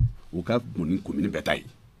dugu kɔnɔ o ka bon ni commune bɛɛ ta ye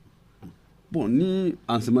bon ni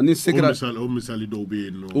enseignement ni sekra o misali dɔw bɛ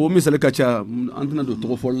yen nɔ o misali ka ca an tɛna don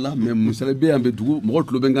tɔgɔ fɔli la mais misali bɛ yan bɛ dugu mɔgɔ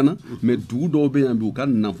tulo bɛ n kan na mais dugu dɔw bɛ yan bi u ka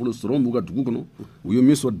nafolo sɔrɔ b'u ka dugu kɔnɔ u ye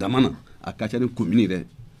min sɔrɔ dama na a ka ca ni commune yɛrɛ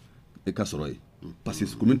e ka sɔrɔ ye parce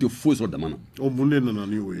que commune tɛ foyi sɔrɔ dama na o mun de nana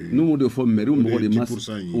ni o ye n'u m'o de fɔ mairie mɔgɔ de ma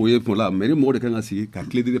o ye kun la mairie mɔgɔ de kan ka sigi ka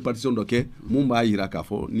clé de répartition dɔ kɛ mun b'a jira k'a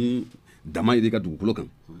fɔ ni dama ye i ka dugukolo kan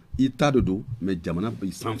i ta de don mais jamana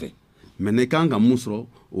bɛ sanfɛ mais ne kan ka mun sɔrɔ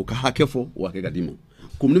o ka hakɛ fɔ o hakɛ ka d'i ma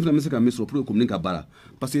commune fana bɛ se ka min sɔrɔ pour que commune ka baara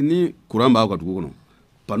parce que ni courant b'aw ka dugu kɔnɔ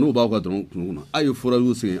panneau b'aw ka dɔrɔn kungo kɔnɔ aw ye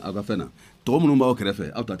forage sigi aw ka fɛn na tɔgɔ minnu b'aw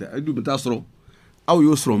kɛrɛfɛ aw ta tɛ aw bɛ taa sɔrɔ aw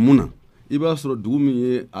y'o sɔrɔ mun na i b'a sɔrɔ dugu min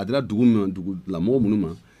ye a dira dugu min ma dugulamɔgɔ minnu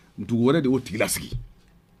ma dugu wɛrɛ de y'o tigi lasigi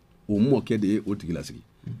o mɔkɛ de ye o tigi lasigi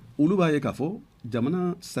olu b'a ye k'a fɔ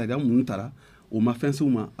jamana sariya minnu taara o ma fɛn se u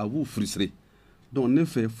ma a b'u frustrer donc ne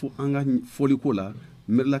fɛ fo an ka fɔli ko la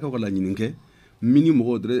mairilakaw ka laɲini kɛ mini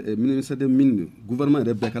mɔgɔ ministère des mines gouvernement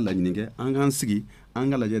yɛrɛ bɛɛ ka laɲini kɛ an k'an sigi an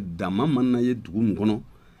ka lajɛ dama mana ye dugu min kɔnɔ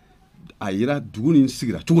a yira dugu nin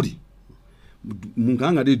sigira cogo di mun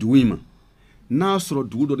kan ka di dugu in ma n'a sɔrɔ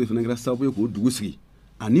dugu dɔ de fana kɛra sababu ye k'o dugu sigi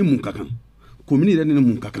ani mun ka kan commune yɛrɛ ni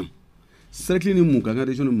mun ka kan cercle ni mun ka kan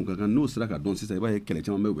région ni mun ka kan n'o sera ka dɔn sisan i b'a ye kɛlɛ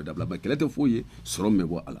caman bɛ u bɛ dabila ba kɛlɛ tɛ foyi ye sɔrɔ min bɛ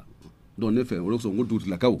bɔ a la donc ne fɛ o de sɔn ko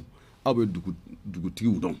dugutigilakaw aw bɛ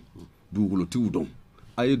dugutigiw dɔn dugukolotigiw dɔn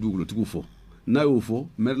a ye dugukolotigiw fɔ n'a y'o fɔ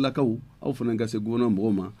mairilakaw aw fana ka se gouvernement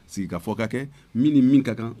mɔgɔw ma sigi ka fɔ ka kɛ min ni min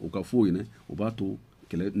ka kan o ka fɔ o ɲɛna o b'a to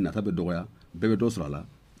kɛlɛ nata bɛ dɔgɔya bɛɛ bɛ dɔ sɔrɔ a la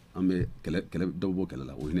an bɛ kɛlɛ dɔw bɔ kɛlɛ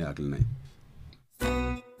la o ye ne hakilina ye.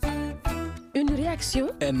 Une réaction,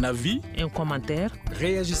 un avis, un commentaire.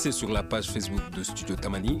 Réagissez sur la page Facebook de Studio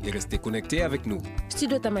Tamani et restez connectés avec nous.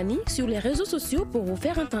 Studio Tamani sur les réseaux sociaux pour vous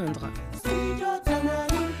faire entendre.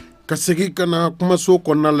 ka segi kana kumaso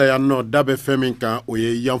kɔnɔna la yan nɔ da bɛ fɛn min kan o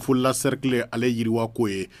ye Yanfolila cercle ale yiriwa ko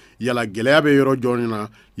ye yala gɛlɛya bɛ yɔrɔ jɔn na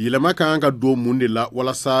yɛlɛma ka kan ka don mun de la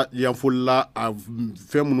walasa Yanfolila a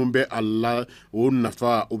fɛn minnu bɛ a la o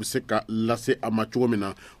nafa o bɛ se ka lase a ma cogo min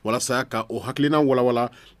na walasa ka o hakilina walawala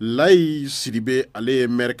Laye SIDIBE ale ye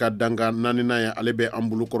maire ka danga naaninan ye ale bɛ an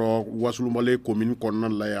bolokɔrɔ Wasolonbale commune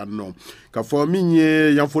kɔnɔna la yan nɔ ka fɔ min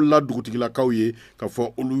ye Yanfolila dugutigilakaw ye ka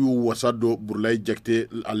fɔ olu y'u wasa don Burulayi Jakite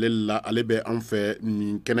ale bɛ an fɛ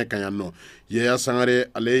nin kɛnɛ kan yan nɔ Yaya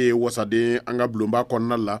SANGARE ale ye wasaden an ka bulonba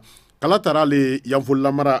kɔnɔna la kala taara ale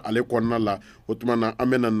Yanfolila mara ale kɔnɔna la o tuma na an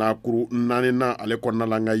bɛna nakuru naaninan ale kɔnɔna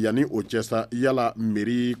la nka yanni o cɛ sa yala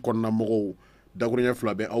mairie kɔnɔna mɔgɔw dakuruɲɛ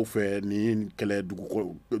fila bɛ aw fɛ ni kɛlɛ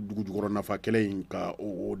dugu jukɔrɔ nafa kɛlɛ in ka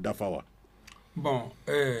o dafa wa. Bon,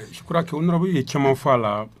 je crois que honorable ye caman fɔ a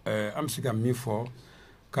la an bɛ se ka min fɔ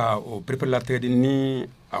ka o préparateur ni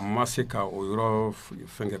a ma se ka o yɔrɔ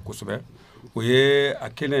fɛn kɛ kosɛbɛ o ye a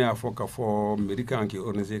kelen y'a fɔ k'a fɔ mairie kan k'i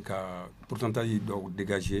organiser ka pourcentage dɔw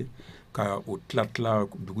dégager ka o tila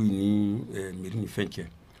dugu ni mairie ni fɛn cɛ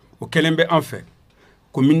o kelen bɛ an fɛ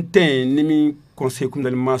commune tɛ yen ni min conseil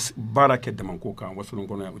communal ma baara kɛ damako kan Wasolon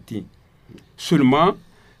kɔnɔ yan o tɛ yen seulement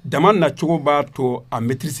dama nacogo b'a to a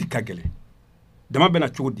maîtrise ka gɛlɛn dama bɛ na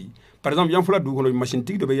cogo di par exemple Yanfolila dugu kɔnɔ machine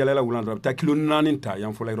tigi dɔ bɛ yala wula dɔrɔn a bɛ taa kilo 4 ta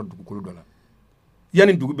Yanfolila yɔrɔ dugukolo dɔ la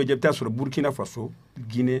yanni dugu bɛ jɛ i bɛ taa sɔrɔ Burkina Faso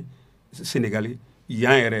Guinée Sénégal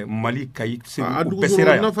yan yɛrɛ Mali Kayi Segu o bɛɛ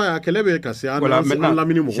sera yan kɛlɛ bɛ ka se an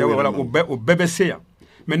lamini mɔgɔw voilà o bɛɛ bɛ se yan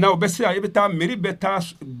maintenant o bɛ se yan i bɛ taa mairie bɛ taa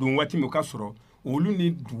don waati min o ka sɔrɔ olu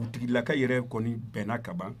ni dugutigilaka yɛrɛ kɔni bɛnna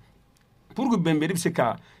ka ban pour que mairie bɛ se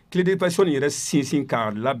ka clé de répartition yɛrɛ sinsin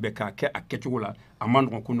k'a labɛn k'a kɛ a kɛcogo la a ma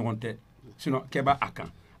nɔgɔn ko ɲɔgɔn tɛ sinon kɛ b'a a kan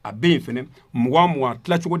a bɛ yen fɛnɛ 20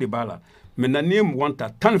 tilacogo de b'a la maintenant n'i ye 20 ta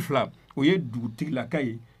 12 o ye dugutigilaka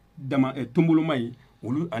ye dama tomboloma ye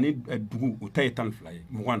olu ani dugu o ta ye 12 ye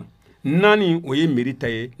 20 na 4 o ye mairie ta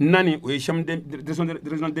ye 4 o ye chambre de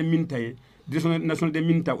région des mines ta ye direction nationale des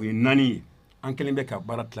mines ta o ye 4 ye an kelen bɛ ka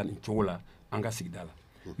baara tila nin cogo la an ka sigida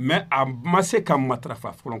la mais a ma se ka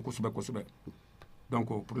matarafa fɔlɔ kosɛbɛ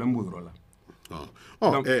donc problème b'o yɔrɔ la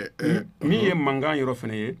donc min ye mankan yɔrɔ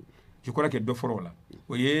fɛnɛ ye je crois que dɔ fɔra o la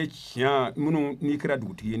o ye tiɲɛ minnu n'i kɛra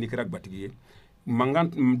dugutigi ye n'i kɛra gatigi ye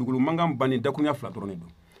dugukolo mankan banni dakuruɲa 2 dɔrɔn de don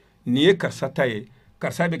nin ye karisa ta ye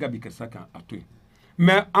karisa bɛ ka bi karisa kan a to yen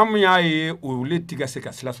mais an y'a ye olu tɛ ka se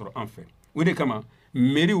ka sira sɔrɔ an fɛ o de kama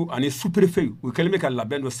mairie ani sous-préfet u kɛlen bɛ ka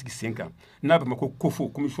labɛn dɔ sigi sen kan n'a bɛ ma ko COFO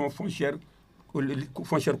commission foncière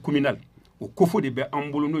communale o COFO de bɛ an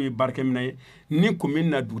bolo n'o ye baarakɛminɛn ye ni commune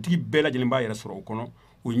na dugutigi bɛɛ lajɛlen b'a yɛrɛ sɔrɔ o kɔnɔ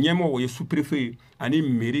o ɲɛmɔgɔ o ye sous-préfet ye ani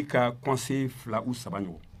mairie ka conseil 2 ou 3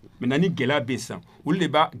 ɲɔgɔn maintenant ni gɛlɛya bɛ yen sisan olu de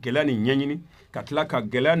b'a gɛlɛya nin ɲɛɲini ka tila ka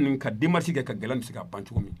gɛlɛya nin ka démarche kɛ ka gɛlɛya nin se ka ban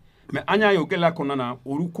cogo min mais an y'a ye o gɛlɛya kɔnɔna na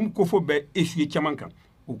olu COFO bɛ essuyer caman kan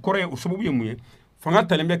o kɔrɔ ye o sababu ye mun ye fanga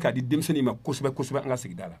talen bɛ k'a di denmisɛnnin ma kosɛbɛ an ka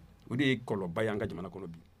sigida la o de ye kɔlɔlɔba ye an ka jamana kɔnɔ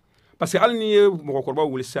bi parce que hali n'i ye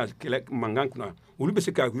mɔgɔkɔrɔbaw wele sisan kɛlɛ mankan kunna olu bɛ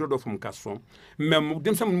se ka yɔrɔ dɔ faamu ka sɔn mais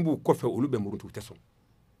denmisɛnnin minnu b'u kɔfɛ olu bɛ murutu u tɛ sɔn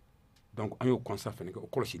donc an y'o constat fɛnɛ kɛ o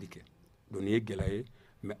kɔlɔsili kɛ donc nin ye gɛlɛya ye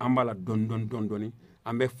mais an b'a la dɔɔni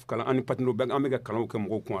an bɛ kalan an ni partenaires bɛ an bɛ ka kalanw kɛ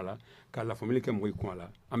mɔgɔw kun a la ka lafamuli kɛ mɔgɔw kun a la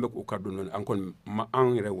an bɛ k'o ka dɔɔni an kɔni ma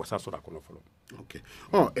an yɛrɛ wasa sɔrɔ a kɔnɔ fɔlɔ. Ok.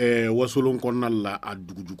 Wasolon kɔnɔna la a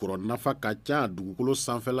dugujukɔrɔ nafa ka ca a dugukolo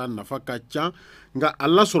sanfɛla nafa ka ca nka a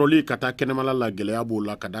lasɔrɔli ka taa kɛnɛmala la gɛlɛya b'o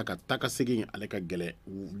la ka da ka taa ka segin ale ka gɛlɛ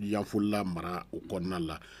Yanfolila mara o kɔnɔna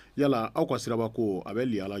la yala aw ka siraba ko a bɛ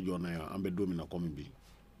liyala jɔna yan an bɛ don min na komi bi.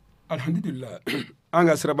 Alhamdulillah an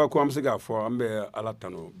ka siraba ko an bɛ se k'a fɔ an bɛ ala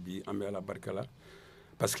tano bi an bɛ ala barika la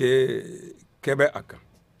parce que kɛ bɛ a kan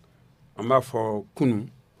an b'a fɔ kunun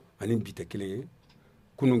ani bi tɛ kelen ye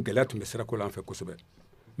kunun gɛlɛya tun bɛ sirako la an fɛ kosɛbɛ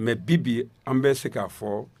mais bi an bɛ se k'a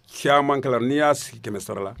fɔ caman kɛla n'i y'a sigi 100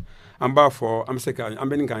 sara la an b'a fɔ an bɛ se ka an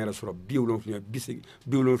bɛ nin k'an yɛrɛ sɔrɔ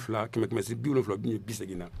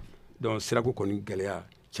 70 na donc sirako kɔni gɛlɛya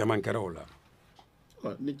caman kɛra o la.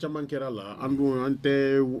 Ni caman kɛra la an dun an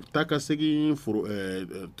tɛ taa ka segin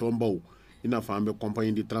tɔnbaw i n'a fɔ an bɛ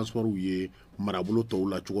compagnie de transport ye marabolo tɔw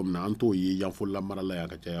la cogo min na an t'o ye Yanfolila mara la yan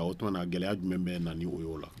ka caya o tuma na gɛlɛya jumɛn bɛ na ni o ye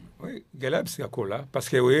o la. Oui, gɛlɛya bɛ se ka k'o la parce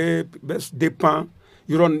que o ye bɛ dépend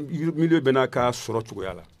yɔrɔ milieu bɛɛ n'a ka sɔrɔ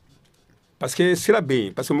cogoya la parce que sira bɛ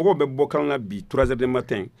yen parce que mɔgɔw bɛ bɔ kalan na bi 3 heures du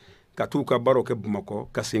matin ka t'u ka baaraw kɛ Bamakɔ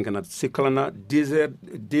ka segin ka na se kalan na 2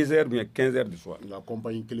 heures bien 15 heures du soir. La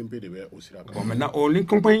compagnie kelen pe de bɛ o sira kan. Bon maintenant o ni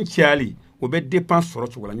compagnie cayali o bɛ dépend sɔrɔ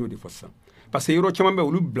cogo la n y'o de fɔ sisan parce que yɔrɔ caman bɛ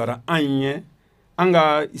olu bilara an ɲɛ an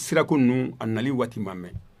ka sirako ninnu a nali waati ma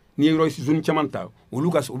mɛn n'i ye yɔrɔ zone caman ta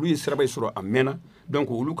olu ye siraba sɔrɔ a mɛnna donc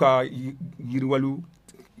olu ka yiriwaliw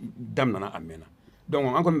daminɛna a mɛnna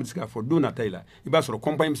donc an kɔni bɛ se k'a fɔ don nata la i b'a sɔrɔ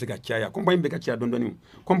compagnie bɛ se ka caya compagnie bɛ ka caya dɔɔni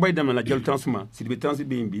compagnie daminɛna Jalo Transforma Sidibe Transi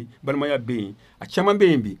bɛ yen bi Balimaya bɛ yen a caman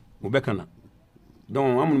bɛ yen bi o bɛ ka na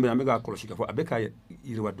donc an minnu bɛ yen an bɛ k'a kɔlɔsi k'a fɔ a bɛ ka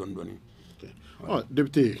yiriwa dɔɔni.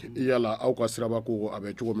 Député yala aw ka siraba ko a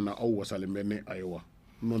bɛ cogo min na aw wasalen bɛ ni a ye wa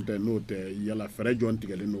n'o tɛ yala fɛɛrɛ jɔn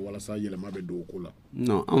tigɛlen don walasa yɛlɛma bɛ don o ko la.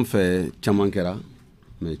 Non an fɛ caman kɛra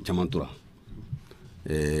mais caman tora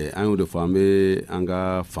an y'o de fɔ an bɛ an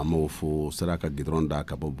ka faamaw fo sira ka gidɔrɔn da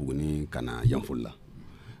ka bɔ Buguni ka na Yanfolila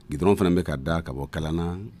gidɔrɔn fana bɛ ka da ka bɔ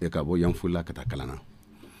Kalana ka bɔ Yanfolila ka taa Kalana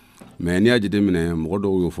mais n'i y'a jateminɛ mɔgɔ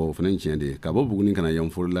dɔw y'o fɔ o fana ye tiɲɛ de ye ka bɔ Buguni ka na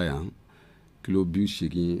Yanfolila yan kilo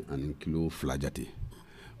 80 ani kilo 2 jate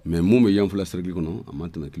mais mun bɛ Yanfolila cercle kɔnɔ a ma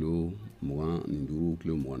tɛmɛ kilo 25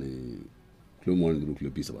 kilo 25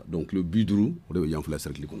 kilo 30 donc kilo 50 o de bɛ Yanfolila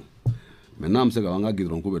cercle kɔnɔ maintenant an bɛ se ka an ka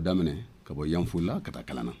gidɔrɔn ko bɛ daminɛ ka bɔ Yanfolila ka taa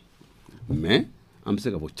Kalana mais an bɛ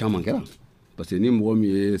se ka fɔ caman kɛra parce que ni mɔgɔ min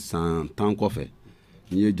ye san 10 kɔfɛ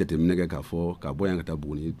n'i ye jateminɛ kɛ k'a fɔ ka bɔ yan ka taa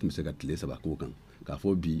Buguni i tun bɛ se ka tile 3 k'o kan k'a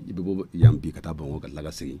fɔ bi i bɛ bɔ yan bi ka taa Bamakɔ ka tila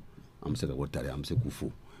ka segin an bɛ se ka bɔ tare an bɛ se k'u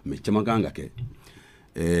fo mais caman kan ka kɛ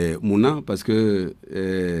mun na parce que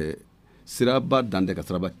siraba dan tɛ ka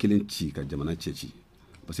siraba kelen ci ka jamana cɛ ci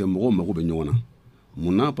parce que mɔgɔw mago bɛ ɲɔgɔn na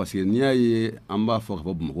mun na parce que n'i y'a ye an b'a fɔ ka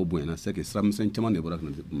fɔ Bamakɔ bonyana c'est que siramisɛn caman de bɔra ka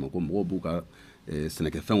na Bamakɔ mɔgɔw b'u ka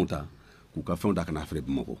sɛnɛkɛfɛnw ta k'u ka fɛnw ta ka na feere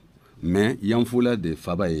Bamakɔ mais Yanfolila de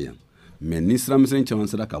faba ye yan mais ni siramisɛn caman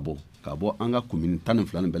sera ka bɔ an ka commune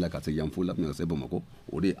 12 nin bɛɛ la ka se Yanfolila ka se Bamakɔ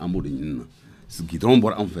o de an b'o de ɲini na gidɔrɔn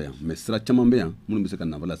bɔra an fɛ yan mais sira caman bɛ yan minnu bɛ se ka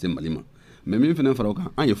nafa lase Mali ma mais min fana fara o kan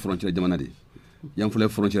an ye frontière jamana de ye Yanfolila ye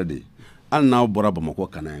frontière de ye hali n'aw bɔra Bamakɔ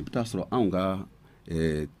ka na yan i bɛ taa sɔrɔ anw ka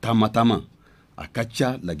taama a ka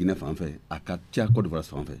ca Laginɛ fan fɛ a ka ca Côte d'Ivoire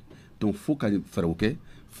fan fɛ donc fo ka fɛɛrɛw kɛ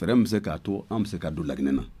fɛɛrɛ min bɛ se k'a to an bɛ se ka don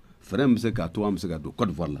Laginɛ na fɛɛrɛ min bɛ se k'a to an bɛ se ka don Côte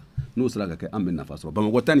d'Ivoire la n'o sera ka kɛ an bɛ nafa sɔrɔ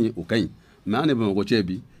Bamakɔ ta nin o ka ɲi mais an ni Bamakɔ cɛ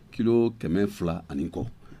bi kilo 200 ani kɔ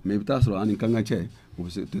mais i bɛ taa sɔrɔ an ni Kanga cɛ o bɛ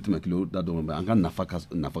se tɛmɛ kilo da dɔrɔn an ka nafa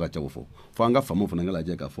ka ca o fɔ fo an ka faamaw fana ka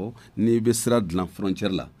lajɛ k'a fɔ n'i bɛ sira dilan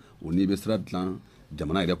frontière la o n'i bɛ sira dilan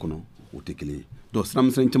jamana yɛrɛ kɔnɔ o tɛ kelen ye donc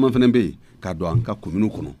siramisɛn caman fana bɛ yen k'a don an ka commune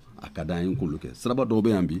kɔnɔ a ka d'an ye k'olu kɛ siraba dɔw bɛ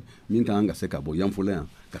yan bi min kan ka se ka bɔ Yanfolila yan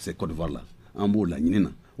ka se Côte d'Ivoire la an b'o laɲini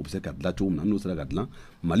na o bɛ se ka dilan cogo min na n'o sera ka dilan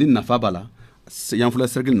Mali nafa b'a la Yanfolila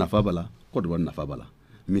cercle nafa b'a la Côte d'Ivoire nafa b'a la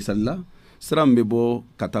misali la sira min bɛ bɔ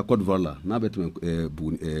ka taa Côte d'Ivoire la n'a bɛ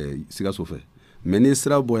tɛmɛ Sikasso fɛ mais ni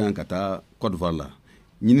sira bɔ yan ka taa Côte d'Ivoire la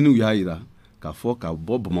ɲininiw y'a jira k'a fɔ ka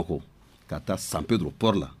bɔ Bamakɔ ka taa San Pedro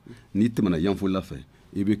port la n'i tɛmɛna Yanfolila fɛ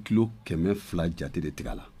i bɛ kilo 200 jate de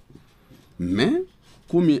tigɛ a la mais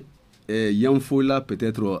komi Yanfolila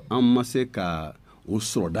peut-être an ma se ka o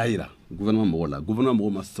sɔrɔda jira gouvernement mɔgɔ la gouvernement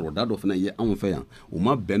mɔgɔ ma sɔrɔda dɔ fana ye anw fɛ yan u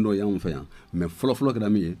ma bɛn dɔ ye anw fɛ yan mais fɔlɔfɔlɔ kɛra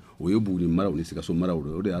min ye o ye Buguni maraw ni Sikasso maraw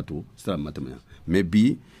o de y'a to sira ma tɛmɛ yan mais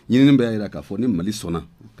bi ɲinini bɛ yira k'a fɔ ni Mali sɔnna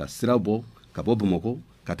ka sira bɔ ka bɔ Bamakɔ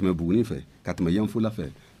ka tɛmɛ Buguni fɛ ka tɛmɛ Yanfolila fɛ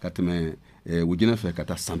ka tɛmɛ Wujinɛ fɛ ka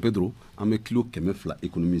taa San Pedro an bɛ kilo 200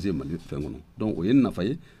 économiser Mali fɛn kɔnɔ donc o ye nafa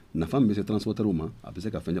ye nafa min bɛ se transporteurs ma a bɛ se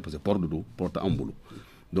ka fɛn kɛ parce que port de don port t'an bolo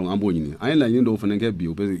donc an b'o ɲini an ye laɲini dɔw fana kɛ bi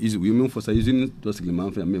u ye min fɔ sa usine dɔ sigilen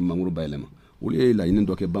b'an fɛ yan min bɛ mangoro bayɛlɛma olu ye laɲini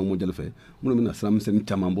dɔ kɛ Banque mondiale fɛ minnu bɛna siramisɛnnin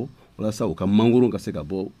caman bɔ walasa u ka mangoro ka se ka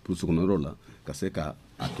bɔ purusi kɔnɔyɔrɔ la ka se ka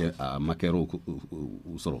a makɛyɔrɔ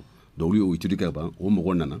u sɔrɔ donc olu y'o étude kɛ ban o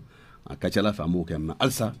mɔgɔ nana a ka ca Ala fɛ an b'o kɛ mais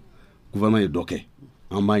halisa gouvernement ye dɔ kɛ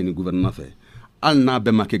an b'a ɲini gouvernement fɛ hali n'a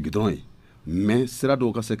bɛɛ ma kɛ goudron ye mais sira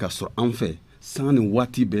dɔw ka se ka sɔrɔ an fɛ san ni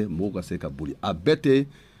waati bɛɛ mɔgɔw ka se ka boli a bɛɛ tɛ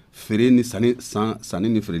feere ni sanni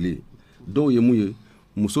ni feereli dɔw ye mun ye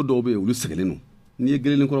muso dɔw bɛ yen olu sɛgɛlen don n'i ye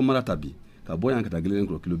Gelenkɔrɔ mara ta bi ka bɔ yan ka taa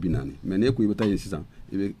Gelenkɔrɔ kilo 40 mais n'e ko i bɛ taa yen sisan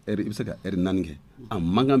i bɛ se ka heure 4 kɛ a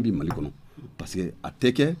man kan bi Mali kɔnɔ parce que a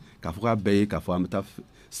tɛ kɛ k'a fɔ k'a bɛɛ ye k'a fɔ an bɛ taa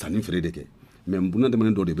sanni feere de kɛ mais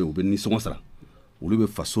bunadamaden dɔw de bɛ yen u bɛ nisɔngɔ sara olu bɛ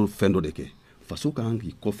faso fɛn dɔ de kɛ faso ka kan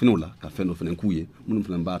k'i kɔfinɛw la ka fɛn dɔ fana k'u ye minnu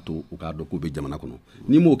fana b'a to u k'a dɔn k'u bɛ jamana kɔnɔ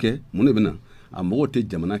n'i m'o kɛ mun de bɛ na a mɔgɔw tɛ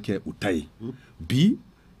jamana kɛ u ta ye bi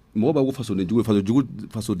mɔgɔ b'a ko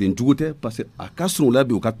fasoden jugu tɛ parce que a ka surun u la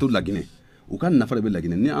bi u ka to Laginɛ u ka nafa de bɛ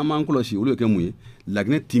Laginɛ ni an m'an kɔlɔsi olu bɛ kɛ mun ye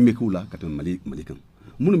Laginɛ tin bɛ k'u la ka tɛmɛ Mali kan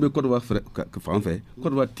minnu bɛ Côte d'Ivoire fan fɛ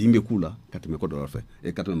Côte d'Ivoire tin bɛ k'u la ka tɛmɛ Côte d'Ivoire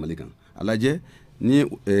fɛ ka tɛmɛ Mali kan a lajɛ ni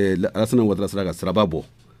Alassane Ouattara sera ka siraba bɔ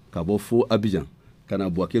ka bɔ fo Abidjan ka na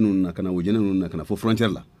Buaké ninnu na ka na Wojɛnɛ ninnu na ka na fo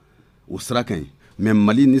frontière la o sira ka ɲi mais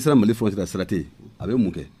Mali n'i sera Mali frontière la sira tɛ yen a bɛ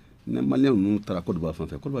mun kɛ ni Maliyɛn ninnu taara Côte d'Ivoire fan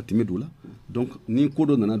fɛ Côte d'Ivoire tin bɛ don la donc ni ko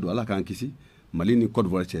dɔ nana don Ala k'an kisi Mali ni Côte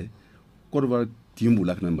d'Ivoire cɛ Côte d'Ivoire tin b'u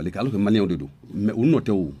la ka na Mali kan alors que Maliyɛnw de don mais u nɔ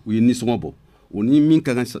tɛ o u ye nisɔngɔ bɔ o ni min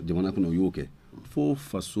ka kan jamana kɔnɔ o y'o kɛ fo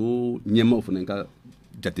faso ɲɛmaaw fana ka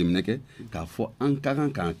jateminɛ kɛ k'a fɔ an ka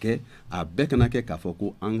kan k'a kɛ a bɛɛ kana kɛ k'a fɔ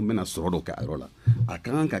ko an bɛna sɔrɔ dɔ kɛ a yɔrɔ la a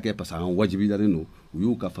ka kan ka kɛ parce que an wajibiyalen don u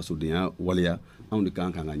y'u ka fasodenya waleya anw de ka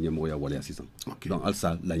kan k'an ka ɲɛmɔgɔya waleya sisan donc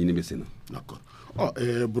halisa laɲini bɛ sen na. D'accord.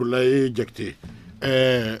 Burulaye Jakite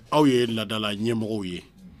aw ye ladala ɲɛmɔgɔw ye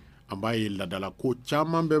an b'a ye ladala ko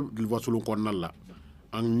caman bɛ wasolon kɔnɔna la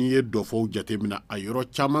an n'i ye dɔ fɔw jateminɛ a yɔrɔ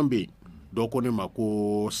caman bɛ yen dɔ ko ne ma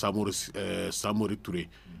ko Samori Ture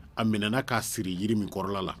a minɛna k'a siri yiri min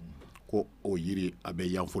kɔrɔla la ko o yiri a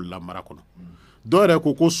bɛ Yanfolila mara kɔnɔ dɔw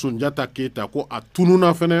yɛrɛ ko Sunjata Keyita ko a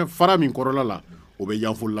tununa fɛnɛ fara min kɔrɔla la o bɛ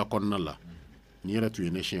Yanfolila kɔnɔna la ni yɛrɛ tun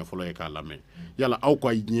ye ne siɲɛ fɔlɔ ye k'a lamɛn yala aw ka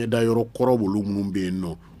ɲɛda yɔrɔ kɔrɔ olu minnu bɛ yen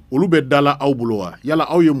nɔ olu bɛ dala aw bolo wa yala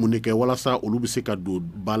aw ye mun de kɛ walasa olu bɛ se ka don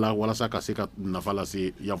ba la walasa ka se ka nafa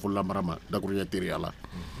lase Yanfolila mara ma dakuruɲɛ teriya la.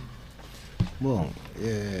 Bon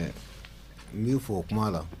n b'i fɔ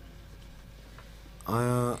kuma la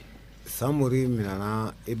an Samori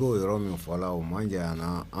minɛna i b'o yɔrɔ min fɔ la o man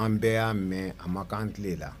janya an bɛɛ y'a mɛn a ma k'an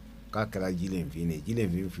tile la k'a kɛra Jilenfin de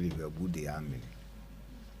Jilenfin fili fɛ bu de y'a minɛ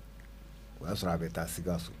o y'a sɔrɔ a bɛ taa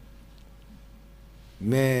Sikasso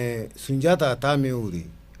mais Sunjata taa min wuli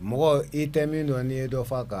mɔgɔ i tɛ min dɔn n'i ye dɔ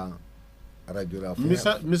f'a kan radio la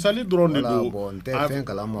misali dɔrɔn de don n tɛ fɛn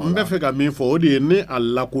kalama n bɛ fɛ ka min fɔ o de ye ne a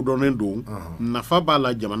lakodɔnnen don nafa b'a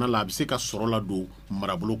la jamana la a bɛ se ka sɔrɔ la don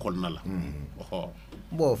marabolo kɔnɔna la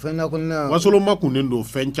bon fɛn lakonin wasolonma kunnen don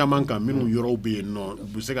fɛn caman kan minnu yɔrɔw bɛ yen nɔ u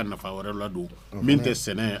bɛ se ka nafa wɛrɛ la don min tɛ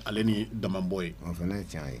sɛnɛ ale ni damabɔ ye o fana ye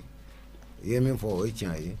tiɲɛ ye i ye min fɔ o ye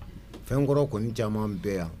tiɲɛ ye fɛn kɔrɔ kɔni caman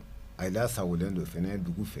bɛ yan a lasagolen don fɛnɛ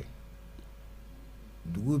dugu fɛ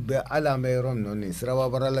dugu bɛɛ hali an bɛ yɔrɔ min na nin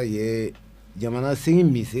sirababarala ye jamana sigi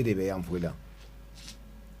mise de bɛ Yanfolila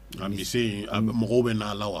a mise mɔgɔw bɛ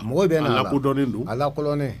n'a la wa mɔgɔw bɛ n'a la a lakodɔnnen don a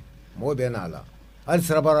lakolɔnnen mɔgɔw bɛ n'a la hali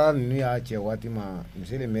sirabarala ninnu y'a cɛ waati ma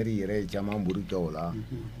monsieur le maire yɛrɛ ye caman buru kɛ o la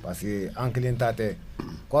parce que an kelen ta tɛ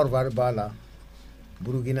Côte d'Ivoire b'a la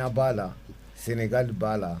Burukina b'a la Sénégal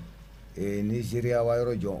b'a la Nigeria wa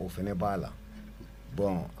yɔrɔ jɔ o fɛnɛ b'a la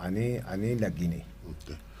bon ani la Guinée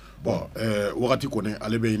bon wagati kɔni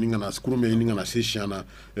ale bɛ ɲini kana kurun bɛ ɲini kana se siɲɛ na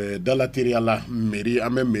dala teriya la mairie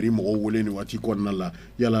an bɛ mairie mɔgɔw wele nin waati kɔnɔna la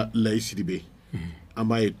yala Laye SIDIBE an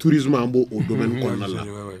b'a ye tourisme an b'o domaine kɔnɔna la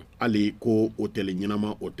hali ko hôtel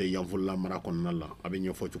ɲɛnama o tɛ Yanfolila mara kɔnɔna la a bɛ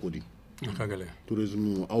ɲɛfɔ cogo di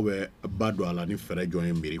tourisme aw bɛ ba don a la ni fɛɛrɛ jɔn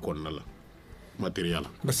ye mairie kɔnɔna la matériel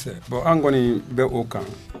bon an kɔni bɛ o kan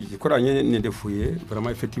je crois n ye nin de f'u ye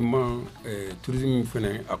vraiment effectivement tourisme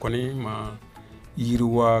fɛnɛ a kɔni ma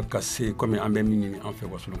yiriwa ka se comme an bɛ min ɲini an fɛ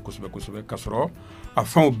wasolon kosɛbɛ kosɛbɛ ka sɔrɔ a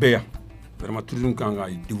fɛnw bɛɛ yan vraiment tourisme kan ka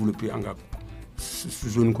développer an ka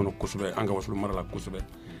zone kɔnɔ kosɛbɛ an ka wasolon mara la kosɛbɛ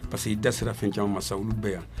parce que i da sera fɛn caman masa olu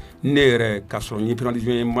bɛɛ yan ne yɛrɛ k'a sɔrɔ n ye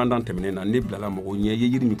pénalisation ye mandat tɛmɛnen na ne bilala mɔgɔw ɲɛ ye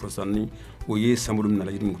yiri min fɔ sisan ni o ye sanbolo min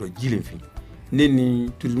nana yiri min kɔrɔ jilenfin ne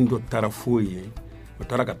ni tourisme dɔ taara foyi ye o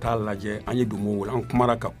taara ka taa lajɛ an ye donmo wala an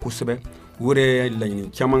kumara ka kosɛbɛ o yɛrɛ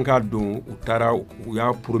laɲini caman k'a dɔn u taara u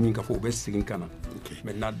y'a promis k'a fɔ u bɛ segin ka na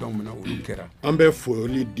maintenant donc mina olu kɛra an bɛ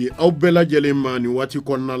foli di aw bɛɛ lajɛlen ma ni waati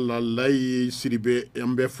kɔnɔna la Laye SIDIBE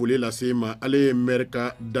an bɛ foli lase ma ale ye maire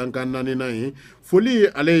ka dankan naaninan ye foli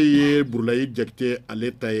ale ye Burulayi Jakite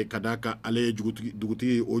ale ta ye ka da kan ale ye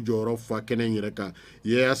dugutigi o jɔyɔrɔ fa kɛnɛ in yɛrɛ kan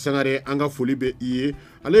Yaya SANGARE an ka foli bɛ i ye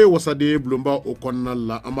ale ye wasaden bulonba o kɔnɔna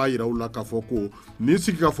la an b'a yira u la k'a fɔ ko nin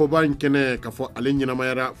sigikafɔba in kɛnɛ k'a fɔ ale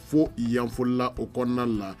ɲɛnamayara fo Yanfolila o kɔnɔna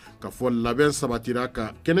la k'a fɔ labɛn sabatira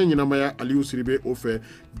ka kɛnɛ ɲɛnamaya Aliyu SIDIBE o fɛ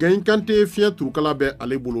Gayin Kante fiɲɛ turukala bɛ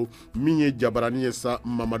ale bolo min ye jabarani ye sa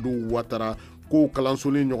Mamadu Watara ko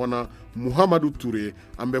kalansoni ɲɔgɔn na Muhamadu Ture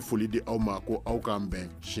an bɛ foli di aw ma ko aw k'an bɛn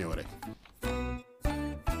siɲɛ wɛrɛ.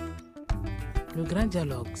 Le grand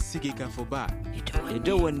dialogue.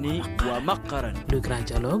 Le grand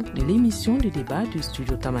dialogue de l'émission de débat du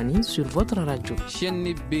studio Tamani sur votre radio.